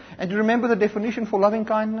kindness. And do you remember the definition for loving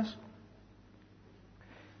kindness?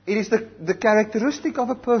 It is the characteristic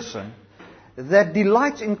of a person that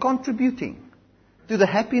delights in contributing to the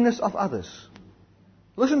happiness of others.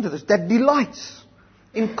 Listen to this. That delights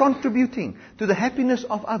in contributing to the happiness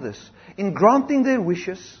of others, in granting their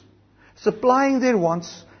wishes, supplying their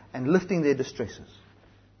wants, and lifting their distresses.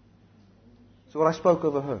 That's what I spoke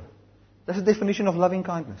over her. That's the definition of loving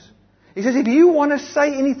kindness. He says, if you want to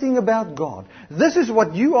say anything about God, this is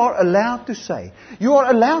what you are allowed to say. You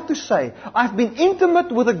are allowed to say, I've been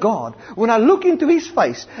intimate with a God. When I look into His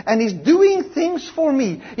face and He's doing things for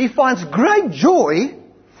me, He finds great joy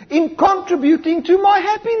in contributing to my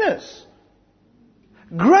happiness.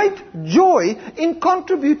 Great joy in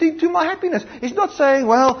contributing to my happiness. He's not saying,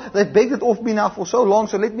 well, they've begged it off me now for so long,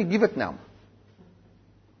 so let me give it now.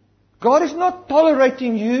 God is not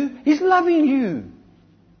tolerating you. He's loving you.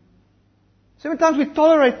 Sometimes we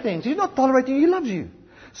tolerate things. He's not tolerating you. He loves you.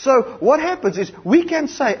 So what happens is we can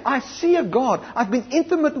say, I see a God. I've been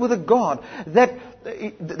intimate with a God.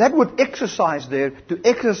 That word exercise there, to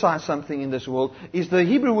exercise something in this world, is the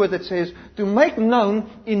Hebrew word that says to make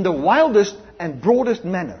known in the wildest and broadest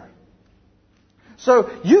manner.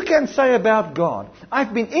 So you can say about God,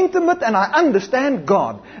 I've been intimate and I understand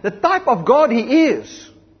God. The type of God He is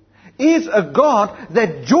a God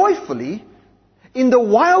that joyfully, in the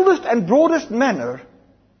wildest and broadest manner,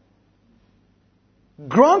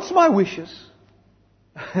 grants my wishes,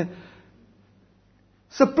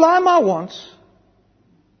 supply my wants,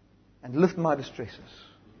 and lift my distresses.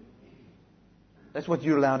 That's what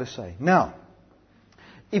you're allowed to say. Now,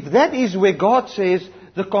 if that is where God says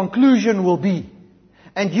the conclusion will be,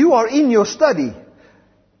 and you are in your study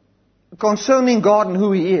concerning God and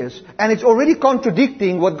who He is, and it's already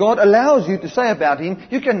contradicting what God allows you to say about Him,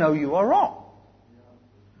 you can know you are wrong.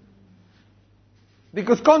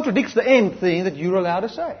 Because it contradicts the end thing that you're allowed to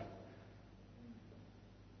say.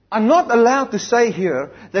 I'm not allowed to say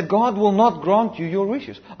here that God will not grant you your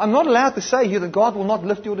wishes. I'm not allowed to say here that God will not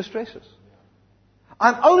lift your distresses.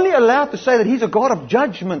 I'm only allowed to say that He's a God of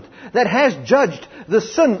judgment that has judged the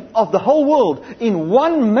sin of the whole world in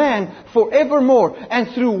one man forevermore. And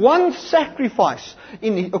through one sacrifice,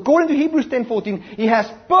 according to Hebrews 10:14, He has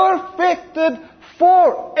perfected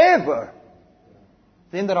forever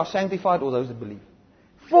them that are sanctified or those that believe.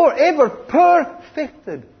 Forever,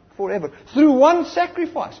 perfected forever. Through one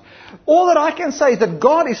sacrifice. All that I can say is that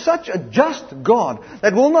God is such a just God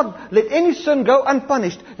that will not let any sin go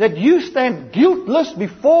unpunished, that you stand guiltless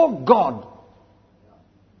before God.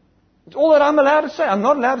 It's all that I'm allowed to say. I'm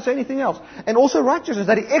not allowed to say anything else. And also righteousness,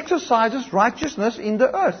 that He exercises righteousness in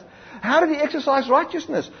the earth. How did He exercise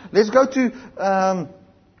righteousness? Let's go to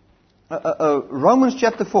Romans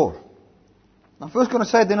chapter 4. I'm first going to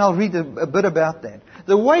say it, then I'll read a bit about that.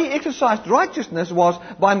 The way He exercised righteousness was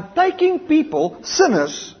by taking people,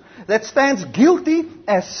 sinners, that stands guilty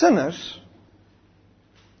as sinners,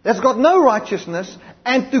 that's got no righteousness,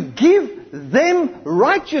 and to give them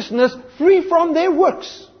righteousness free from their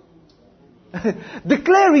works.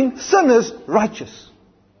 Declaring sinners righteous.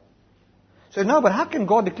 So no, but how can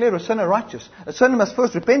God declare a sinner righteous? A sinner must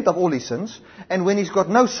first repent of all his sins, and when he's got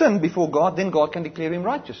no sin before God, then God can declare him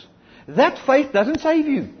righteous. That faith doesn't save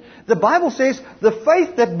you. The Bible says the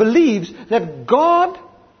faith that believes that God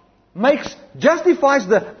justifies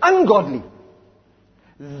the ungodly.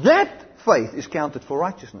 That faith is counted for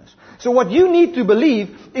righteousness. So what you need to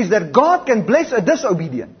believe is that God can bless a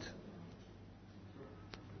disobedient.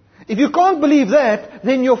 If you can't believe that,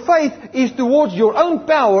 then your faith is towards your own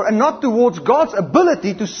power and not towards God's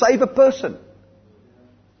ability to save a person.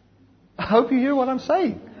 I hope you hear what I'm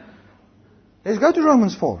saying. Let's go to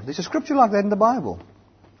Romans 4. There's a scripture like that in the Bible.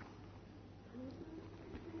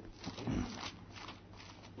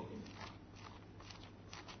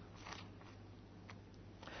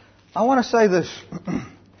 I want to say this.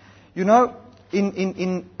 You know,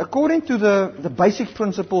 according to the basic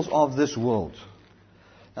principles of this world,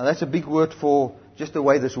 now that's a big word for just the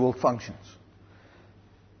way this world functions.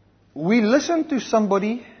 We listen to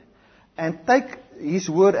somebody and take his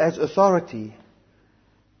word as authority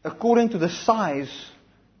according to the size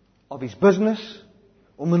of his business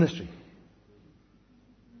or ministry.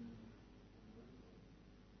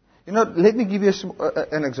 You know, let me give you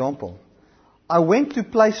an example. I went to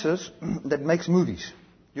places that makes movies,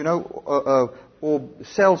 you know, or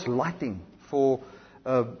sells lighting for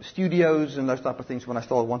studios and those type of things when I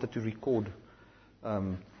wanted to record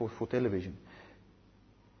for television.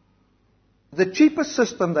 The cheapest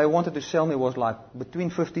system they wanted to sell me was like between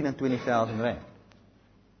 15 and 20,000 rand.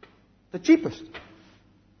 The cheapest.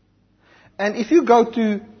 And if you go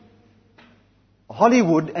to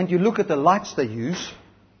Hollywood and you look at the lights they use,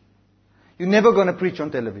 you're never going to preach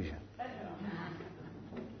on television.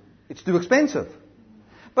 It's too expensive.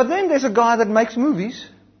 But then there's a guy that makes movies,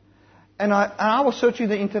 and I was searching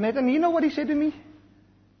the internet, and you know what he said to me?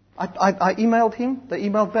 I emailed him, they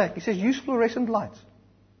emailed back. He says, use fluorescent lights.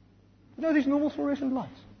 You know, these normal fluorescent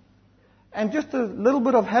lights. And just a little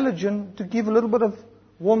bit of halogen to give a little bit of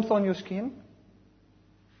warmth on your skin.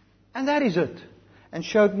 And that is it. And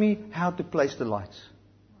showed me how to place the lights.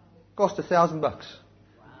 Cost $1,000.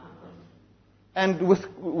 And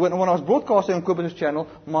when I was broadcasting on Kobus channel,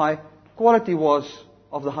 my quality was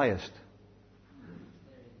of the highest.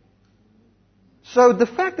 So the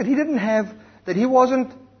fact that he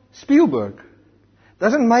wasn't Spielberg,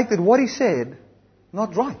 doesn't make that what he said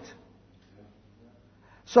not right.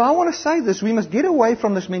 So I want to say this, we must get away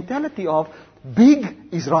from this mentality of big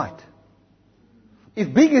is right.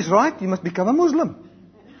 If big is right, you must become a Muslim.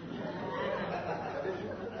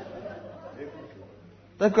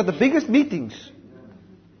 They've got the biggest meetings.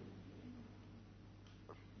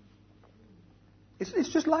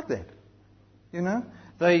 It's just like that. You know?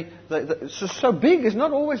 So big is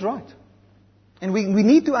not always right. And we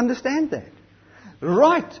need to understand that.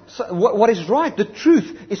 Right, so what is right, the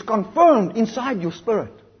truth, is confirmed inside your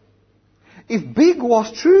spirit. If big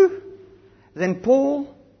was true, then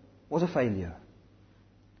Paul was a failure.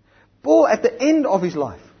 Paul, at the end of his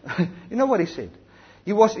life, you know what he said?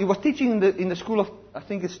 He was teaching in the school of, I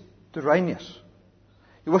think it's Tyrannus.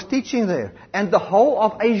 He was teaching there. And the whole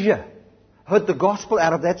of Asia heard the gospel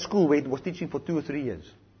out of that school where he was teaching for 2 or 3 years.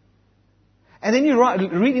 And then you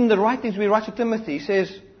read in the writings where he writes to Timothy, he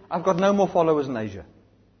says, I've got no more followers in Asia.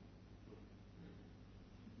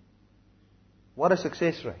 What a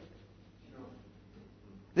success rate.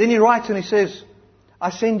 Then he writes and he says, I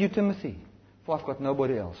send you Timothy, for I've got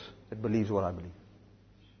nobody else that believes what I believe.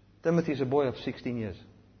 Timothy is a boy of 16 years.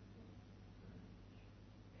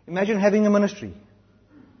 Imagine having a ministry.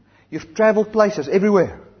 You've traveled places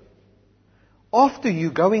everywhere. After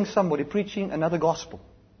you going somebody preaching another gospel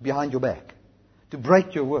behind your back to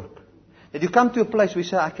break your work. That you come to a place where you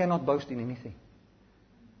say, I cannot boast in anything.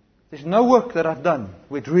 There's no work that I've done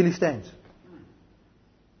where it really stands.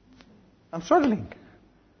 I'm struggling.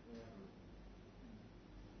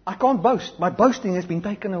 I can't boast. My boasting has been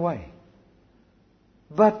taken away.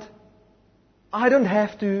 But I don't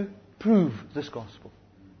have to prove this gospel.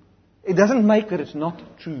 It doesn't make that it's not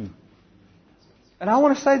true. And I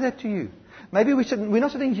want to say that to you. Maybe we're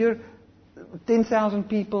not sitting here 10,000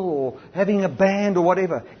 people or having a band or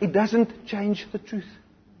whatever. It doesn't change the truth.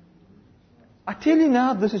 I tell you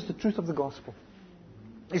now, this is the truth of the gospel.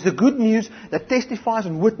 It's the good news that testifies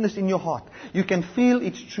and witnesses in your heart. You can feel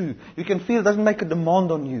it's true. You can feel it doesn't make a demand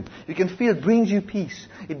on you. You can feel it brings you peace.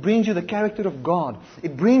 It brings you the character of God.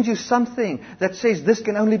 It brings you something that says this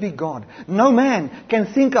can only be God. No man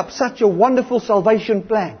can think up such a wonderful salvation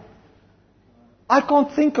plan. I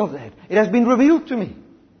can't think of that. It has been revealed to me.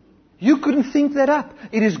 You couldn't think that up.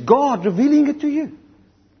 It is God revealing it to you.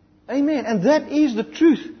 Amen. And that is the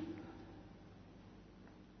truth.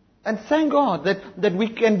 And thank God that we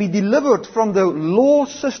can be delivered from the law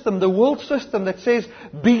system, the world system that says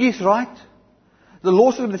big is right. The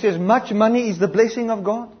law system that says much money is the blessing of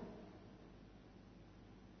God.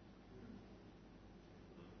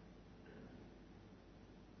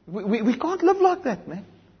 We can't live like that, man.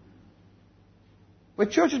 Where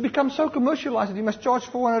church has become so commercialized that you must charge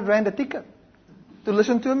 400 rand a ticket to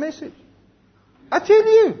listen to a message. I tell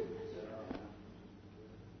you.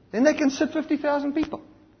 Then they can sit 50,000 people.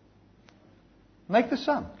 Make the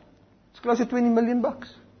sum. It's close to 20 million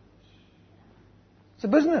bucks. It's a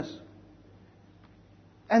business.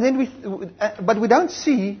 And then but we don't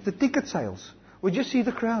see the ticket sales. We just see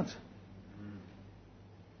the crowds.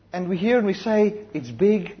 And we hear and we say, it's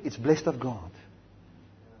big, it's blessed of God.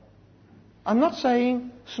 I'm not saying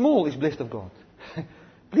small is blessed of God.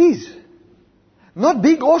 Please. Not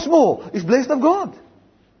big or small is blessed of God.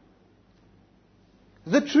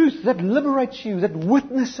 The truth that liberates you, that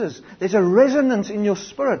witnesses, there's a resonance in your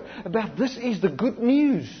spirit about this is the good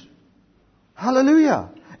news. Hallelujah.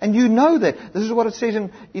 And you know that. This is what it says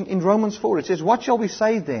in Romans 4. It says, what shall we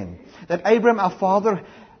say then? That Abraham our father,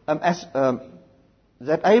 as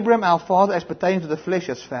pertaining to the flesh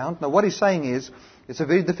has found. Now what he's saying is, it's a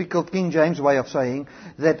very difficult King James way of saying,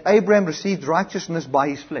 that Abraham received righteousness by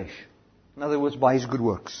his flesh. In other words, by his good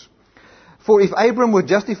works. For if Abraham were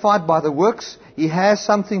justified by the works, he has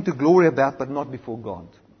something to glory about, but not before God.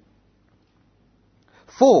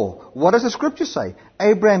 For, what does the scripture say?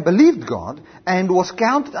 Abraham believed God and was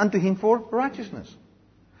counted unto him for righteousness.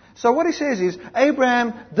 So what he says is,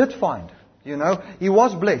 Abraham did find, he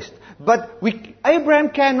was blessed. But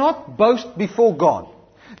Abraham cannot boast before God.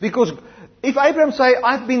 Because if Abraham say,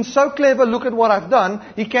 I've been so clever, look at what I've done,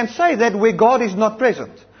 he can say that where God is not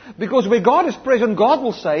present. Because where God is present, God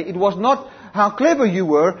will say, it was not how clever you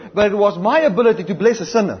were, but it was my ability to bless a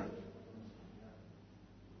sinner.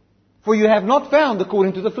 For you have not found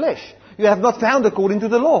according to the flesh. You have not found according to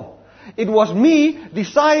the law. It was me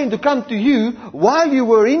deciding to come to you while you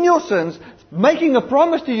were in your sins, making a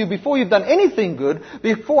promise to you before you've done anything good,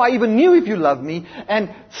 before I even knew if you loved me, and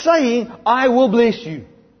saying, I will bless you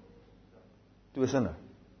to a sinner.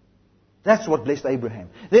 That's what blessed Abraham.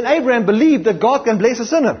 Then Abraham believed that God can bless a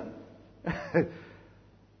sinner.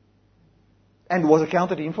 And was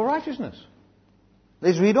accounted to him for righteousness.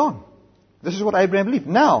 Let's read on. This is what Abraham believed.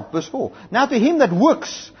 Now, verse 4. Now to him that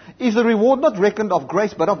works is the reward not reckoned of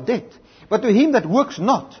grace but of debt. But to him that works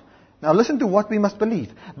not. Now listen to what we must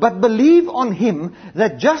believe. But believe on him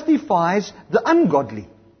that justifies the ungodly.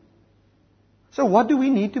 So what do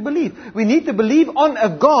we need to believe? We need to believe on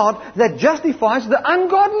a God that justifies the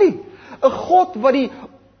ungodly. A God wat die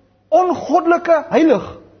ongoddelike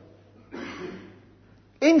heilig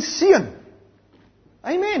en seën.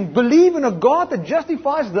 Amen. Believe in a God that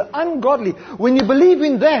justifies the ungodly. When you believe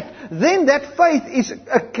in that, then that faith is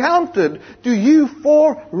accounted to you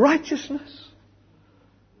for righteousness.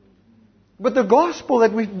 But the gospel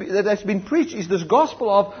that has been preached is this gospel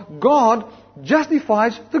of God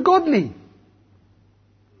justifies the godly.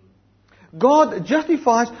 God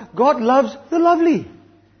justifies, God loves the lovely.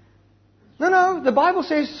 No, the Bible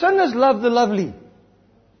says sinners love the lovely.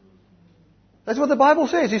 That's what the Bible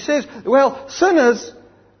says. It says, well, sinners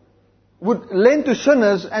would lend to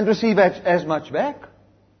sinners and receive as much back.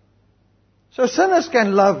 So sinners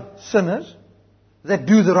can love sinners that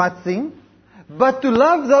do the right thing. But to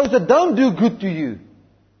love those that don't do good to you,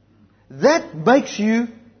 that makes you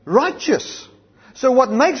righteous. So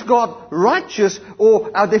what makes God righteous,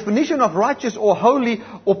 or our definition of righteous or holy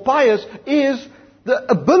or pious, is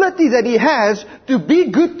the ability that He has to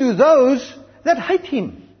be good to those that hate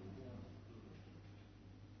Him.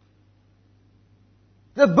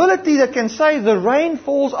 The ability that can say the rain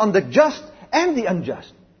falls on the just and the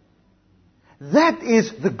unjust. That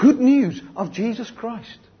is the good news of Jesus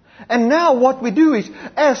Christ. And now what we do is,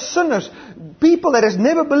 as sinners, people that has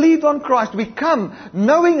never believed on Christ, we come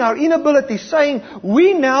knowing our inability, saying,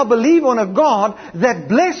 we now believe on a God that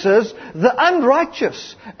blesses the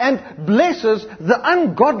unrighteous and blesses the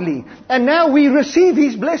ungodly. And now we receive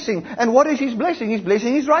His blessing. And what is His blessing? His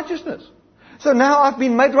blessing is righteousness. So now I've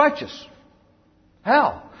been made righteous.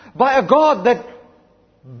 How? By a God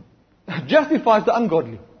that justifies the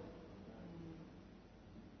ungodly.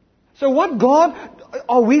 So what God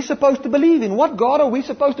are we supposed to believe in? What God are we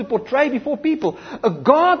supposed to portray before people? A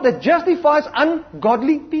God that justifies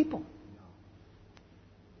ungodly people.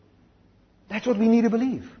 That's what we need to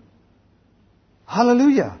believe.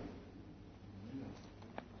 Hallelujah.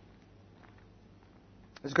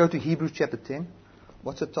 Let's go to Hebrews chapter 10.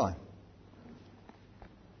 What's the time?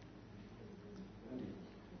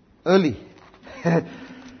 Early.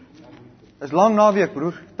 Dis lang naweek,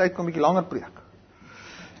 broer. Tyd kom 'n bietjie langer preek.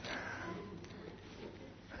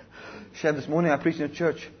 Shared this morning, I preached in a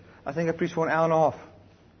church. I think I preached for an hour and a half.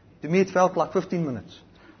 To me, it felt like 15 minutes.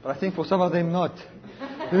 But I think for some of them, not.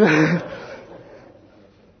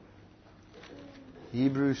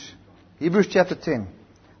 Hebrews chapter 10.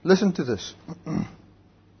 Listen to this.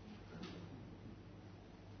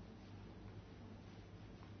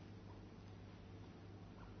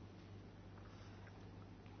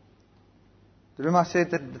 Remember I said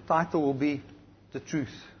that the title will be The Truth.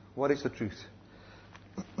 What is the truth?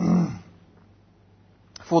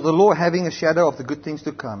 For the law, having a shadow of the good things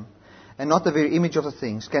to come, and not the very image of the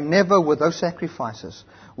things, can never, with those sacrifices,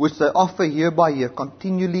 which they offer year by year,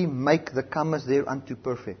 continually make the comers thereunto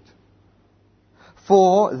perfect.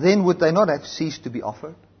 For then would they not have ceased to be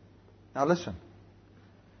offered? Now listen.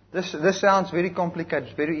 This sounds very complicated,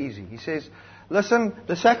 it's very easy. He says, listen,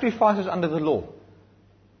 the sacrifices under the law.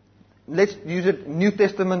 Let's use it New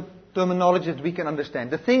Testament terminology that we can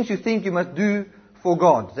understand. The things you think you must do for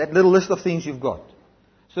God, that little list of things you've got,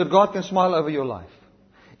 so that God can smile over your life.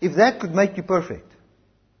 If that could make you perfect,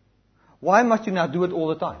 why must you now do it all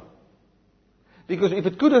the time? Because if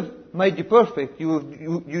it could have made you perfect,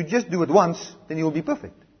 you just do it once, then you will be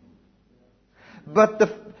perfect. But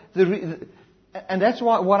and that's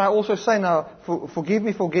what I also say now, forgive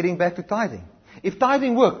me for getting back to tithing. If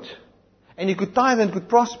tithing worked, and you could tithe and it could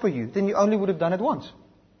prosper you, then you only would have done it once.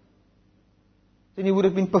 Then you would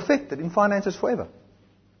have been perfected in finances forever.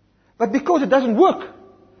 But because it doesn't work,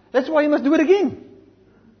 that's why you must do it again.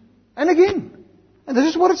 And again. And this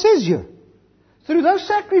is what it says here. Through those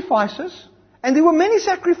sacrifices, and there were many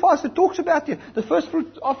sacrifices it talks about here. The first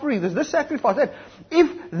fruit offering, there's this sacrifice, that.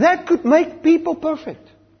 If that could make people perfect,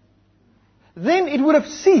 then it would have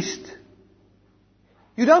ceased.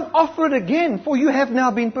 You don't offer it again, for you have now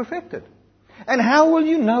been perfected. And how will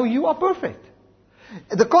you know you are perfect?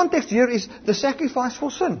 The context here is the sacrifice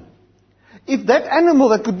for sin. If that animal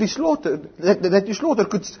that could be slaughtered, that you slaughtered,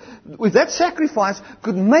 with that sacrifice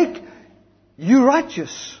could make you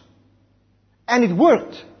righteous, and it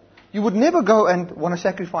worked, you would never go and want to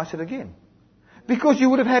sacrifice it again. Because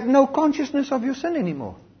you would have had no consciousness of your sin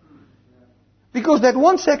anymore. Because that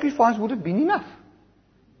one sacrifice would have been enough.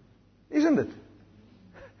 Isn't it?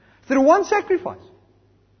 Through one sacrifice.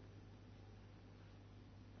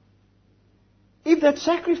 If that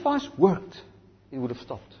sacrifice worked, it would have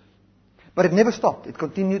stopped. But it never stopped. It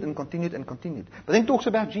continued and continued and continued. But then he talks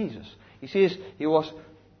about Jesus. He says he was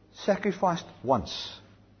sacrificed once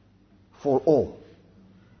for all.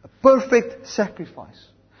 A perfect sacrifice.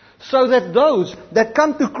 So that those that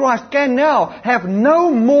come to Christ can now have no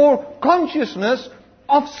more consciousness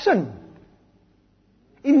of sin.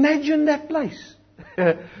 Imagine that place.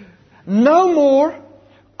 No more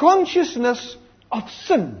consciousness of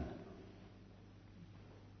sin.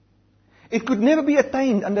 It could never be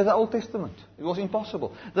attained under the Old Testament. It was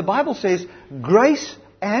impossible. The Bible says grace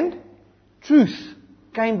and truth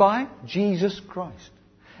came by Jesus Christ.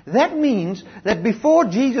 That means that before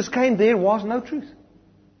Jesus came, there was no truth.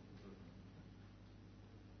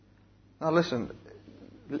 Now listen,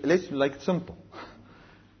 let's make it simple.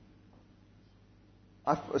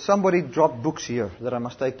 Somebody dropped books here that I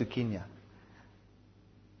must take to Kenya.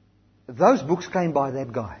 Those books came by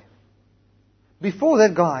that guy. Before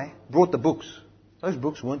that guy brought the books, those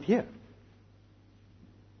books weren't here.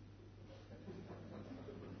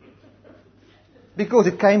 Because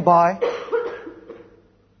it came by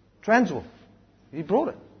Transworld. He brought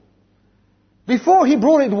it. Before he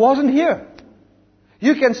brought it, it wasn't here.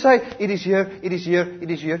 You can say, it is here, it is here, it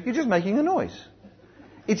is here. You're just making a noise.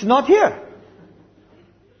 It's not here.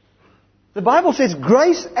 The Bible says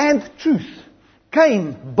grace and truth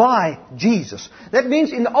came by Jesus. That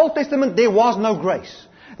means in the Old Testament there was no grace.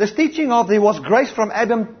 This teaching of there was grace from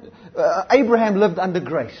Adam, Abraham lived under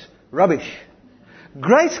grace. Rubbish.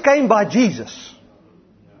 Grace came by Jesus.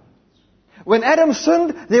 When Adam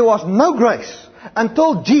sinned, there was no grace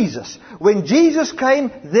until Jesus. When Jesus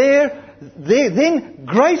came, then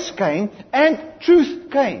grace came and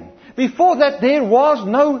truth came. Before that, there was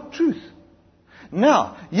no truth.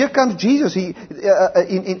 Now, here comes Jesus.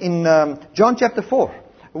 In John chapter 4,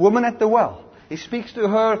 a woman at the well. He speaks to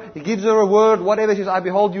her, he gives her a word, whatever. He says, I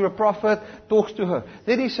behold you a prophet, talks to her.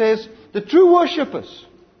 Then he says, the true worshippers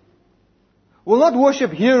will not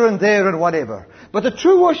worship here and there and whatever. But the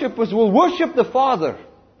true worshippers will worship the Father.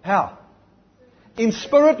 How? In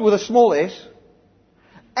spirit with a small s.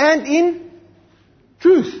 And in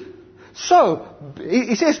truth. So,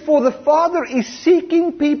 he says, for the Father is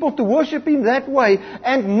seeking people to worship Him that way.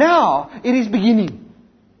 And now it is beginning.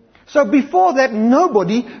 So before that,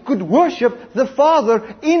 nobody could worship the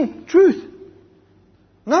Father in truth.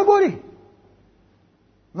 Nobody.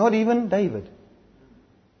 Not even David.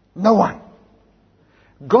 No one.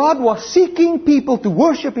 God was seeking people to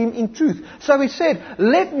worship Him in truth. So He said,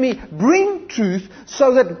 let me bring truth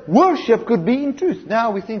so that worship could be in truth.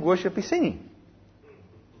 Now we think worship is singing.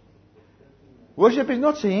 Worship is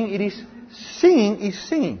not singing, it is singing is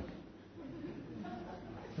singing.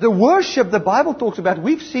 The worship the Bible talks about,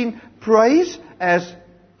 we've seen praise as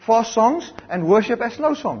fast songs and worship as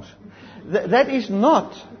slow songs. That is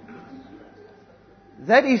not.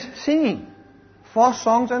 That is singing. Fast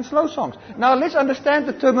songs and slow songs. Now let's understand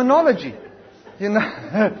the terminology.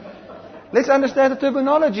 Let's understand the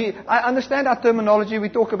terminology. I understand our terminology. We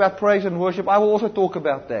talk about praise and worship. I will also talk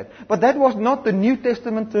about that. But that was not the New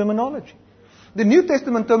Testament terminology. The New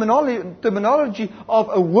Testament terminology of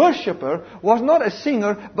a worshipper was not a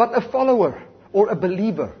singer, but a follower or a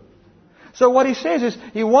believer. So what he says is,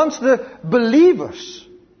 he wants the believers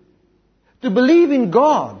to believe in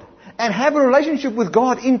God and have a relationship with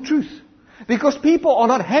God in truth. Because people are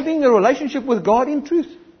not having a relationship with God in truth.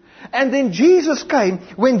 And then Jesus came.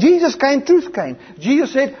 When Jesus came, truth came.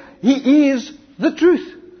 Jesus said, He is the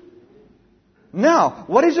truth. Now,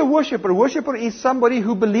 what is a worshipper? A worshipper is somebody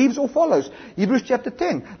who believes or follows. Hebrews chapter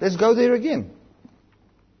 10. Let's go there again.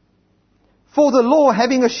 For the law,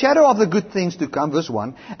 having a shadow of the good things to come, verse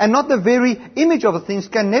 1, and not the very image of the things,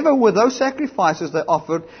 can never with those sacrifices they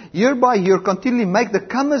offered year by year continually make the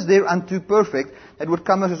comers thereunto perfect. That word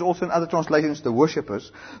comers is also in other translations the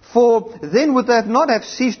worshippers. For then would they not have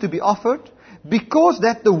ceased to be offered, because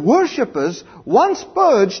that the worshippers, once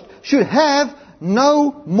purged, should have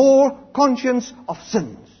no more conscience of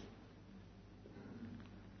sins.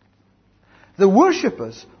 The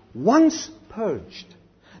worshippers, once purged.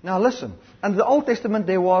 Now listen, under the Old Testament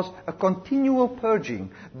there was a continual purging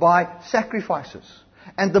by sacrifices.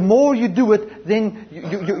 And the more you do it, then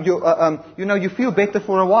you feel better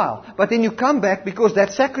for a while. But then you come back because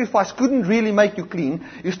that sacrifice couldn't really make you clean.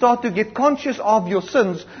 You start to get conscious of your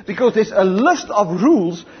sins because there's a list of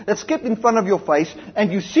rules that's kept in front of your face,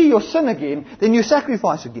 and you see your sin again, then you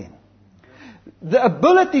sacrifice again. The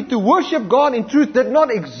ability to worship God in truth did not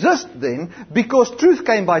exist then because truth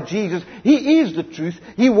came by Jesus. He is the truth.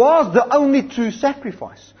 He was the only true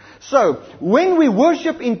sacrifice. So, when we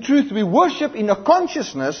worship in truth, we worship in a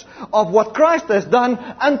consciousness of what Christ has done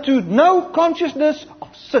unto no consciousness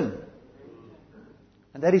of sin.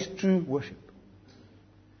 And that is true worship.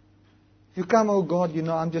 If you come, oh God,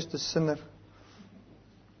 I'm just a sinner.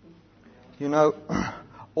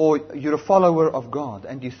 Or you're a follower of God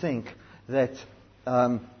and you think that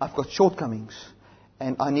I've got shortcomings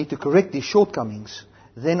and I need to correct these shortcomings,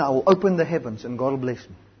 then I will open the heavens and God will bless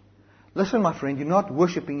me. Listen, my friend, you're not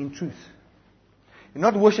worshipping in truth. You're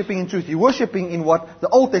not worshipping in truth. You're worshipping in what the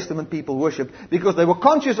Old Testament people worshipped because they were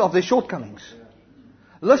conscious of their shortcomings.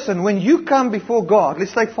 Listen, when you come before God,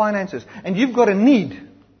 let's take finances, and you've got a need,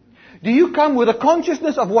 do you come with a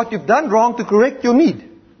consciousness of what you've done wrong to correct your need?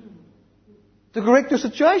 To correct your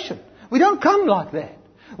situation? We don't come like that.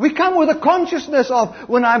 We come with a consciousness of,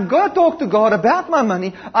 when I'm going to talk to God about my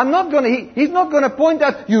money, He's not going to point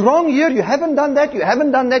out, you're wrong here, you haven't done that, you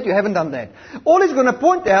haven't done that, you haven't done that. All He's going to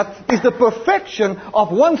point out is the perfection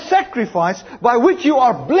of one sacrifice by which you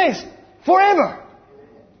are blessed forever.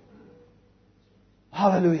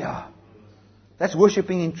 Hallelujah. That's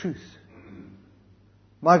worshipping in truth.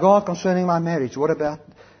 My God, concerning my marriage, what about?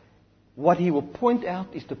 What He will point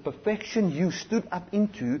out is the perfection you stood up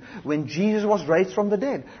into when Jesus was raised from the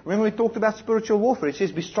dead. Remember we talked about spiritual warfare. It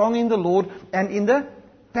says, be strong in the Lord and in the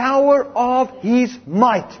power of His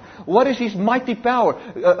might. What is His mighty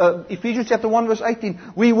power? Ephesians chapter 1 verse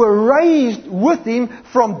 18. We were raised with Him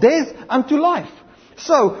from death unto life.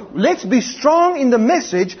 So, let's be strong in the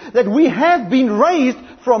message that we have been raised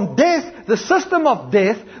from death, the system of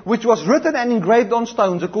death, which was written and engraved on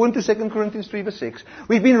stones, according to 2 Corinthians 3 verse 6.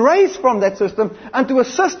 We've been raised from that system unto a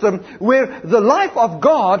system where the life of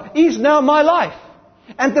God is now my life.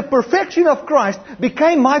 And the perfection of Christ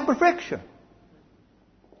became my perfection.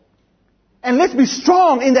 And let's be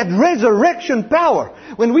strong in that resurrection power.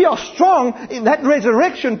 When we are strong in that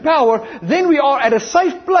resurrection power, then we are at a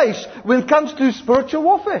safe place when it comes to spiritual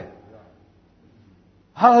warfare.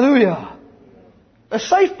 Hallelujah. A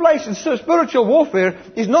safe place in spiritual warfare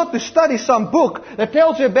is not to study some book that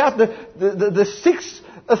tells you about the sixth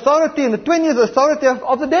authority and the 20th authority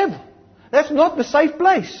of the devil. That's not the safe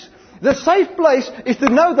place. The safe place is to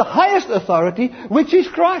know the highest authority, which is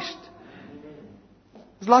Christ.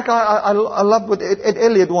 It's like I love what Ed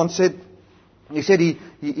Elliott once said. He said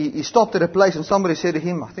he stopped at a place and somebody said to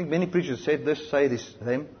him, I think many preachers say this to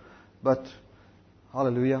them, but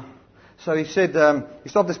hallelujah. So he said, he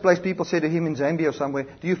stopped this place, people said to him in Zambia or somewhere,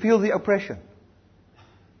 do you feel the oppression?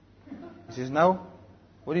 He says, no.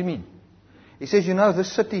 What do you mean? He says,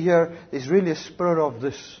 this city here, there's really a spirit of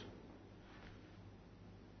this.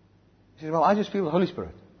 He says, well, I just feel the Holy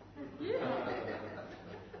Spirit.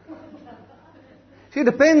 See, it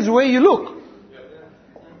depends where you look.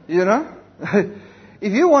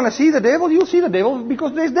 If you want to see the devil, you'll see the devil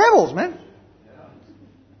because there's devils, man.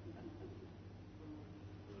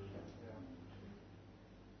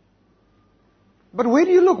 But where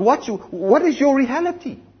do you look? What is your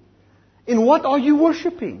reality? In what are you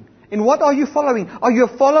worshipping? In what are you following? Are you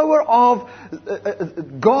a follower of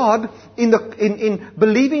God in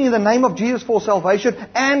believing in the name of Jesus for salvation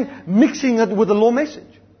and mixing it with the law message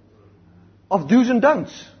of do's and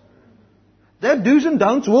don'ts? That do's and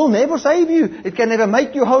don'ts will never save you. It can never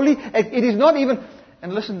make you holy. It is not even...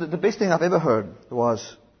 And listen, the best thing I've ever heard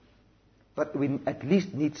was, but we at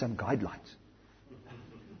least need some guidelines.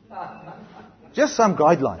 Just some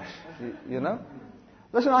guidelines, you know.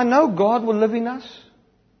 Listen, I know God will live in us.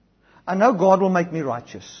 I know God will make me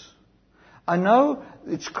righteous. I know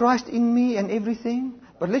it's Christ in me and everything,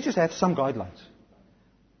 but let's just have some guidelines.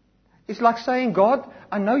 It's like saying, God,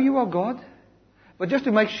 I know you are God, but just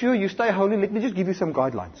to make sure you stay holy, let me just give you some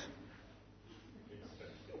guidelines.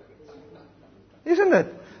 Isn't it?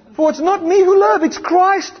 For it's not me who live, it's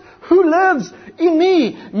Christ who lives in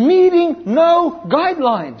me, needing no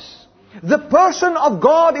guidelines. The person of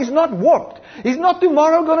God is not warped. He's not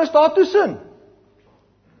tomorrow going to start to sin.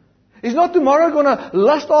 He's not tomorrow going to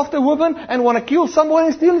lust after women and want to kill someone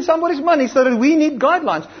and steal somebody's money, so that we need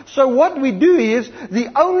guidelines. So what we do is,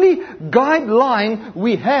 the only guideline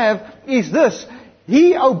we have is this.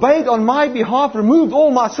 He obeyed on my behalf, removed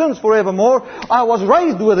all my sins forevermore. I was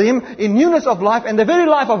raised with Him in newness of life, and the very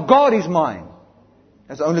life of God is mine.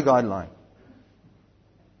 That's the only guideline.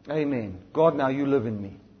 Amen. God, now you live in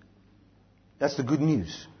me. That's the good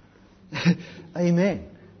news. Amen.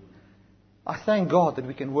 I thank God that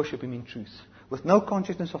we can worship Him in truth, with no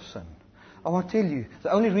consciousness of sin. I want to tell you,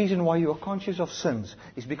 the only reason why you are conscious of sins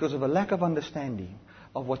is because of a lack of understanding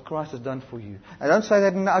of what Christ has done for you. I don't say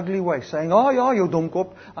that in an ugly way, saying, oh yeah, you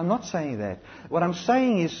domkop. I'm not saying that. What I'm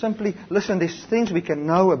saying is simply, listen, there's things we can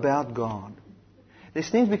know about God. There's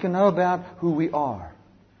things we can know about who we are.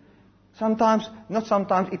 Sometimes, not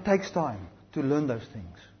sometimes, it takes time to learn those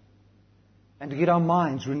things. And to get our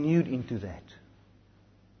minds renewed into that.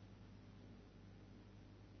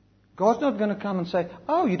 God's not going to come and say,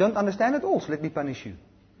 oh, you don't understand it all, so let me punish you.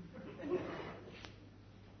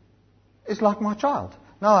 It's like my child.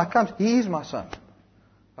 Now I come, he is my son.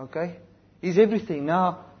 Okay? He's everything.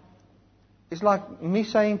 Now, it's like me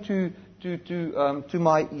saying to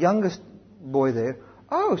my youngest boy there,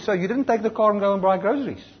 oh, so you didn't take the car and go and buy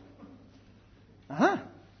groceries.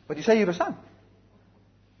 But you say you're a son.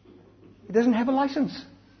 He doesn't have a license.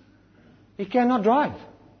 He cannot drive.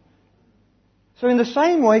 So in the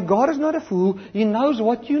same way, God is not a fool. He knows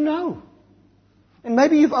what you know. And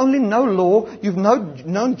maybe you've only known law, you've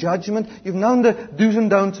known judgment, you've known the do's and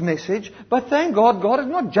don'ts message. But thank God, God is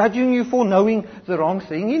not judging you for knowing the wrong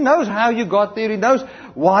thing. He knows how you got there. He knows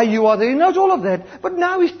why you are there. He knows all of that. But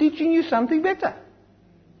now He's teaching you something better.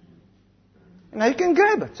 And now you can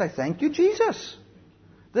grab it. Say, thank you, Jesus.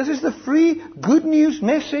 This is the free good news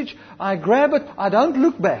message. I grab it. I don't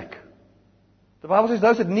look back. The Bible says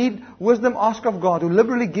those that need wisdom ask of God, who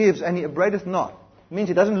liberally gives and He upbraideth not. It means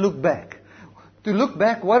He doesn't look back. To look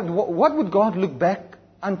back, what would God look back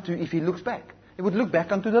unto if He looks back? He would look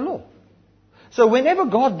back unto the law. So whenever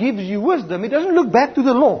God gives you wisdom, He doesn't look back to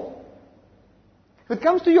the law. If it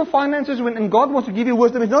comes to your finances and God wants to give you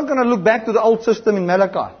wisdom, He's not going to look back to the old system in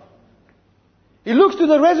Malachi. He looks to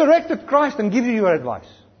the resurrected Christ and gives you your advice.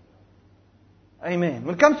 Amen.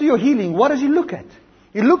 When it comes to your healing, what does He look at?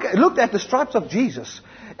 He looked at the stripes of Jesus,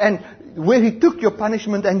 and where He took your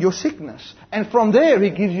punishment and your sickness. And from there He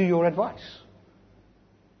gives you your advice.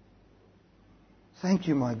 Thank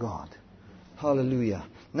you, my God. Hallelujah.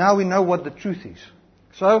 Now we know what the truth is.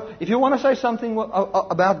 So, if you want to say something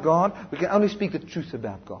about God, we can only speak the truth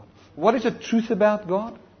about God. What is the truth about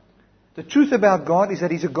God? The truth about God is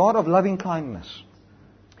that He's a God of loving kindness.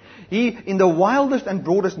 He, in the wildest and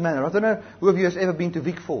broadest manner, I don't know who of you has ever been to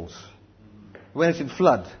Vic Falls, when it's in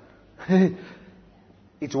flood.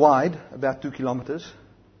 It's wide, about 2 kilometers.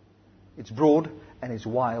 It's broad, and it's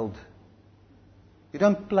wild. You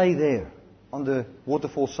don't play there on the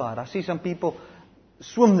waterfall side. I see some people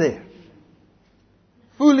swim there.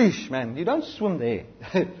 Foolish, man. You don't swim there.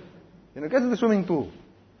 Go to the swimming pool.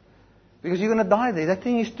 Because you're going to die there. That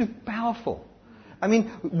thing is too powerful. I mean,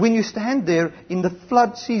 when you stand there in the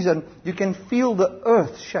flood season, you can feel the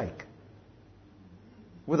earth shake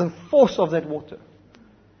with the force of that water.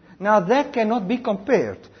 Now that cannot be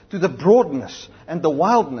compared to the broadness and the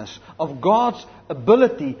wildness of God's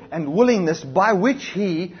ability and willingness by which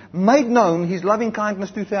He made known His loving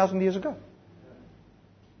kindness 2,000 years ago.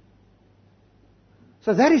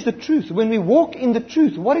 So that is the truth. When we walk in the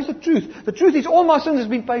truth, what is the truth? The truth is all my sins has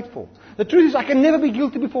been paid for. The truth is I can never be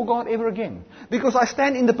guilty before God ever again. Because I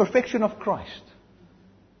stand in the perfection of Christ.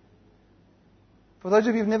 For those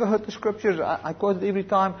of you who've never heard the scriptures, I quote it every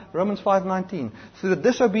time, Romans 5:19. Through the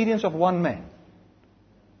disobedience of one man,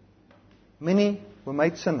 many were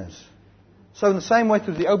made sinners. So in the same way,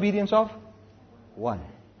 through the obedience of one,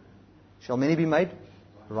 shall many be made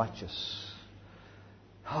righteous.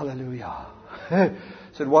 Hallelujah.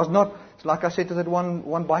 So it was not, it's like I said to that one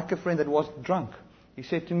biker friend that was drunk. He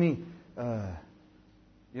said to me,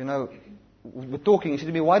 we're talking. He said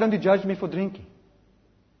to me, why don't you judge me for drinking?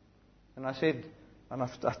 And I said, and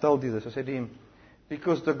I've told you this, I said to him,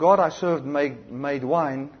 because the God I served made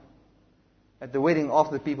wine at the wedding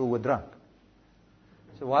after the people were drunk.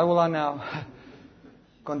 So why will I now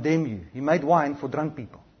condemn you? He made wine for drunk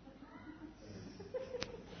people.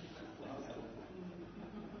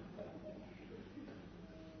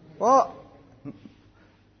 Well,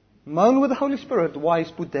 moan with the Holy Spirit why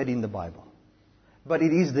He's put that in the Bible. But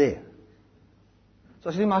it is there.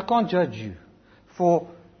 So I said to him, I can't judge you. For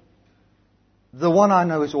the one I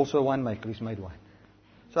know is also a winemaker. He's made wine.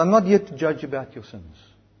 So I'm not here to judge about your sins.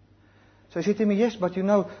 So he said to me, yes, but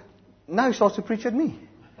now he starts to preach at me.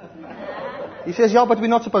 He says, yeah, but we're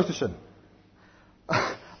not supposed to sin.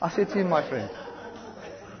 I said to him, my friend,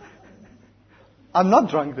 I'm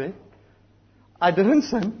not drunk there. I didn't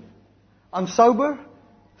sin. I'm sober,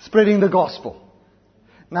 spreading the gospel.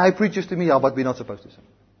 Now he preaches to me, yeah, but we're not supposed to sin.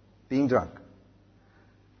 Being drunk.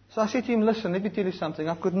 So I said to him, listen, let me tell you something.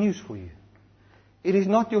 I've got news for you. It is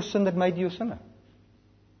not your sin that made you a sinner.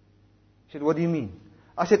 He said, what do you mean?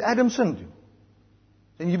 I said, Adam sinned you.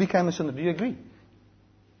 Then you became a sinner. Do you agree?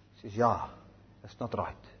 He says, yeah, that's not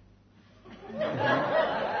right.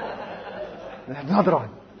 That's not right.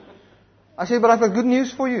 I said, but I've got good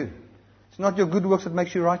news for you. It's not your good works that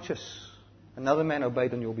makes you righteous. Another man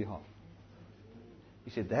obeyed on your behalf.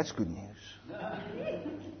 He said, that's good news.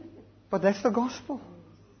 But that's the gospel.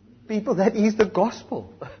 People, that is the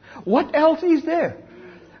gospel. What else is there?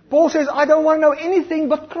 Paul says, I don't want to know anything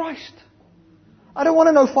but Christ. I don't want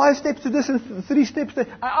to know 5 steps to this and 3 steps to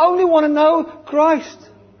that. I only want to know Christ.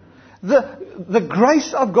 The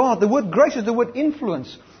grace of God. The word grace is the word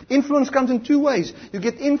influence. Influence comes in 2 ways. You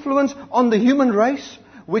get influence on the human race,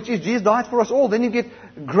 which is Jesus died for us all. Then you get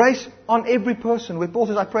grace on every person. Where Paul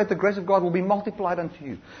says, I pray that the grace of God will be multiplied unto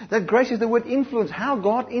you. That grace is the word influence. How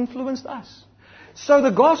God influenced us. So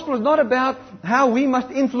the gospel is not about how we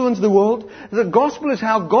must influence the world. The gospel is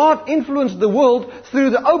how God influenced the world through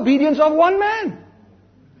the obedience of one man.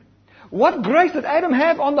 What grace did Adam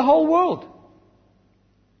have on the whole world?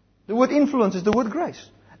 The word influence is the word grace.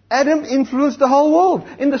 Adam influenced the whole world.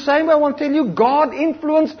 In the same way, I want to tell you, God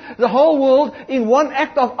influenced the whole world in one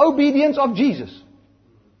act of obedience of Jesus.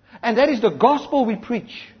 And that is the gospel we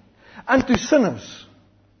preach unto sinners.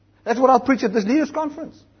 That's what I'll preach at this leaders'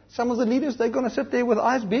 conference. Some of the leaders, they're going to sit there with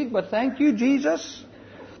eyes big, but thank you, Jesus.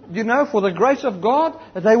 For the grace of God,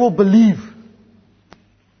 that they will believe.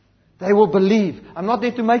 They will believe. I'm not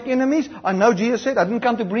there to make enemies. I know Jesus said, I didn't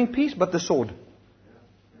come to bring peace, but the sword.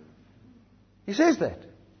 He says that.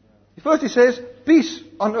 First he says, peace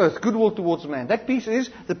on earth, goodwill towards man. That peace is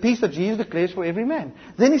the peace that Jesus declares for every man.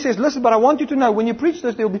 Then he says, listen, but I want you to know, when you preach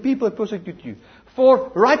this, there will be people that persecute you.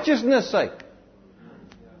 For righteousness' sake.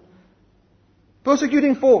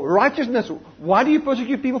 Persecuting for righteousness. Why do you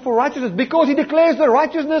persecute people for righteousness? Because he declares the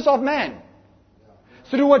righteousness of man.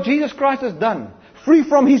 Through what Jesus Christ has done. Free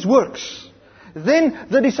from his works. Then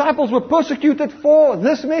the disciples were persecuted for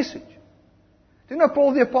this message. Do you know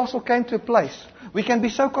Paul the Apostle came to a place. We can be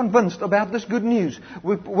so convinced about this good news.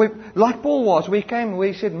 Like Paul was, where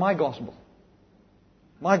he said, my gospel.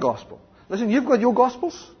 My gospel. Listen, you've got your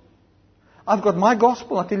gospels. I've got my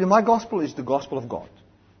gospel. I tell you, my gospel is the gospel of God.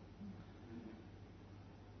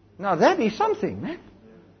 Now that is something, man.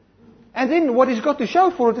 And then what he's got to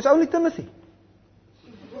show for it is only Timothy.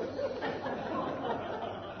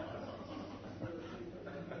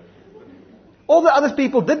 All the other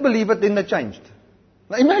people did believe it, then they changed.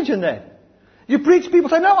 Now imagine that. You preach, people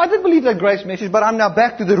say, no, I did believe that grace message, but I'm now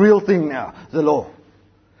back to the real thing now, the law.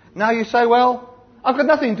 Now you say, well, I've got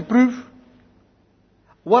nothing to prove.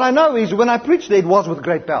 What I know is when I preached there, it was with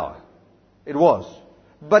great power. It was.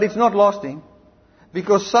 But it's not lasting.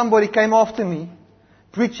 Because somebody came after me,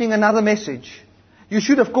 preaching another message. You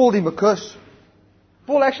should have called him a curse.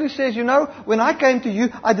 Paul actually says, when I came to you,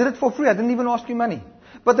 I did it for free. I didn't even ask you money.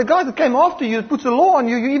 But the guy that came after you, that puts the law on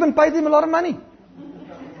you, you even paid him a lot of money.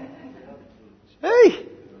 Hey!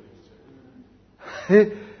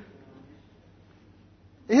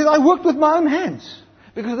 He says, I worked with my own hands.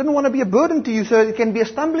 Because I didn't want to be a burden to you, so it can be a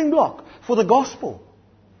stumbling block for the gospel.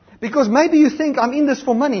 Because maybe you think I'm in this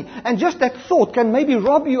for money, and just that thought can maybe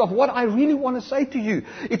rob you of what I really want to say to you.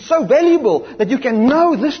 It's so valuable that you can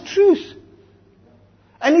know this truth.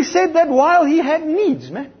 And he said that while he had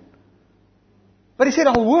needs, man. But he said,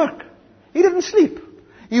 I'll work. He didn't sleep.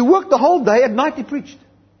 He worked the whole day. At night he preached.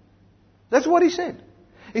 That's what he said.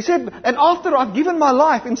 He said, and after I've given my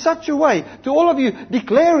life in such a way to all of you,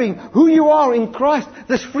 declaring who you are in Christ,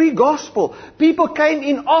 this free gospel, people came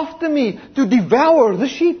in after me to devour the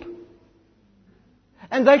sheep.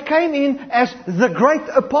 And they came in as the great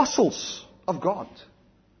apostles of God,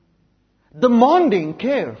 demanding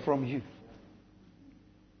care from you.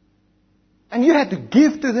 And you had to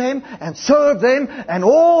give to them and serve them and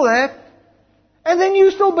all that. And then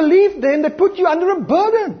you still believed them. They put you under a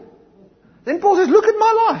burden. Then Paul says, look at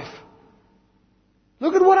my life.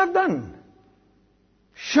 Look at what I've done.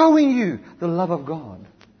 Showing you the love of God.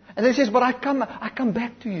 And then he says, but I come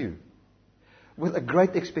back to you with a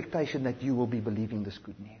great expectation that you will be believing this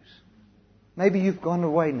good news. Maybe you've gone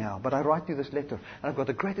away now, but I write you this letter, and I've got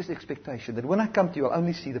the greatest expectation that when I come to you, I'll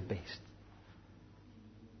only see the best.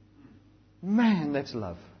 Man, that's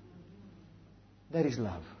love. That is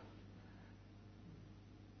love.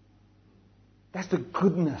 That's the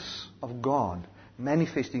goodness of God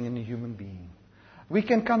manifesting in a human being. We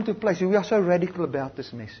can come to a place, we are so radical about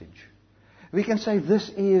this message. We can say, this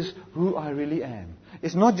is who I really am.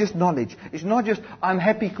 It's not just knowledge. It's not just, I'm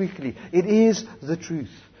happy quickly. It is the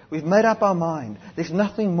truth. We've made up our mind. There's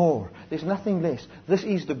nothing more. There's nothing less. This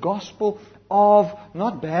is the gospel of,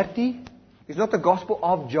 not Bertie. It's not the gospel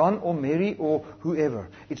of John or Mary or whoever.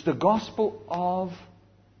 It's the gospel of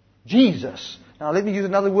Jesus. Now let me use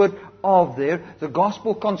another word of there. The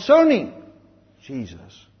gospel concerning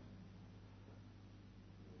Jesus.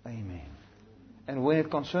 Amen. And when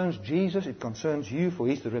it concerns Jesus, it concerns you, for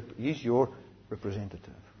He's your representative.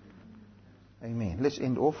 Amen. Let's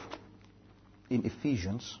end off in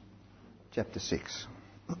Ephesians chapter 6.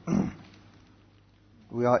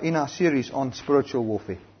 We are in our series on spiritual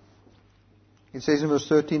warfare. It says in verse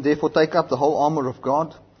 13, therefore take up the whole armor of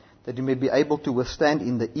God, that you may be able to withstand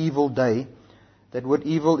in the evil day. That word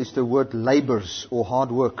evil is the word labors or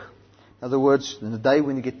hard work. In other words, in the day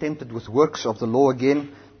when you get tempted with works of the law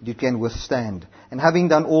again, you can withstand. And having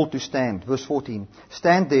done all to stand. Verse 14.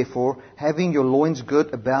 Stand therefore, having your loins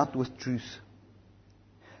girt about with truth.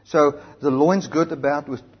 So, the loins girt about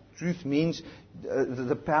with truth means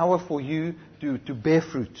the power for you to bear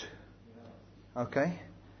fruit. Okay?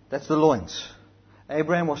 That's the loins.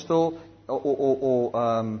 Abraham was still,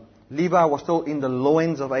 Levi was still in the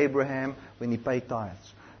loins of Abraham when he paid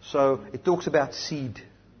tithes. So, it talks about seed.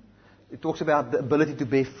 It talks about the ability to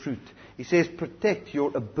bear fruit. He says, protect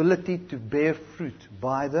your ability to bear fruit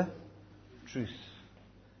by the truth.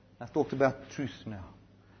 I've talked about truth now.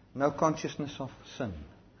 No consciousness of sin.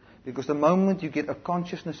 Because the moment you get a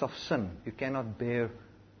consciousness of sin, you cannot bear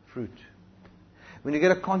fruit. When you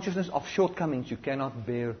get a consciousness of shortcomings, you cannot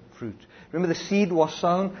bear fruit. Remember, the seed was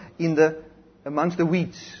sown amongst the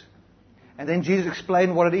weeds. And then Jesus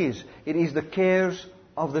explained what it is. It is the cares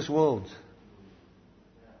of this world.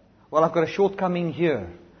 Well, I've got a shortcoming here.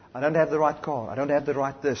 I don't have the right car. I don't have the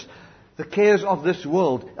right this. The cares of this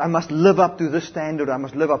world. I must live up to this standard. I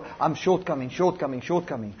must live up. I'm shortcoming.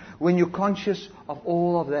 When you're conscious of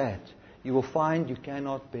all of that, you will find you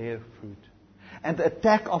cannot bear fruit. And the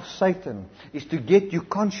attack of Satan is to get you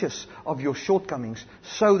conscious of your shortcomings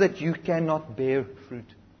so that you cannot bear fruit.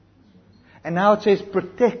 And now it says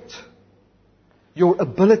protect your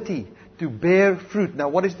ability to bear fruit.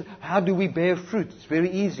 Now, how do we bear fruit? It's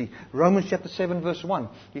very easy. Romans chapter 7 verse 1.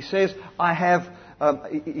 He says,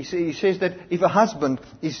 he says that if a husband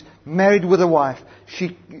is married with a wife,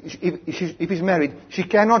 if he's married, she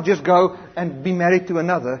cannot just go and be married to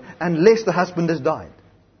another unless the husband has died.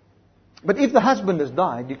 But if the husband has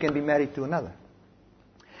died, you can be married to another.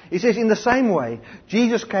 He says, in the same way,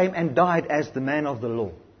 Jesus came and died as the man of the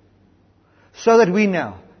law, so that we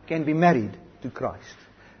now can be married to Christ.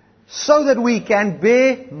 So that we can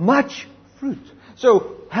bear much fruit.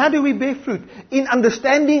 So, how do we bear fruit? In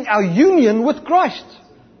understanding our union with Christ.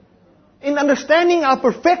 In understanding our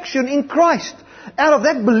perfection in Christ. Out of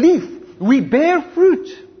that belief, we bear fruit.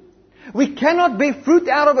 We cannot bear fruit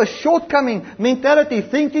out of a shortcoming mentality,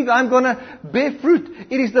 thinking I'm going to bear fruit.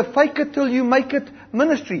 It is the fake it till you make it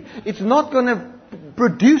ministry. It's not going to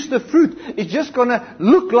produce the fruit. It's just going to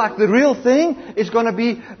look like the real thing. It's going to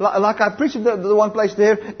be, like I preached the one place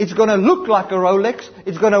there, it's going to look like a Rolex.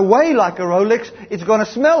 It's going to weigh like a Rolex. It's going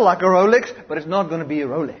to smell like a Rolex, but it's not going to be a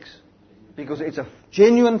Rolex. Because it's a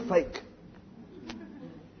genuine fake.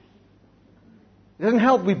 It doesn't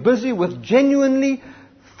help. We're busy with genuinely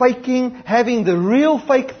faking, having the real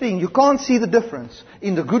fake thing. You can't see the difference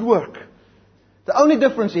in the good work. The only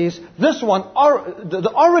difference is this one,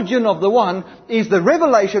 the origin of the one is the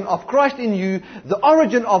revelation of Christ in you. The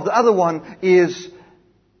origin of the other one is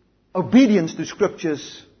obedience to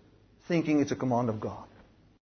Scriptures, thinking it's a command of God.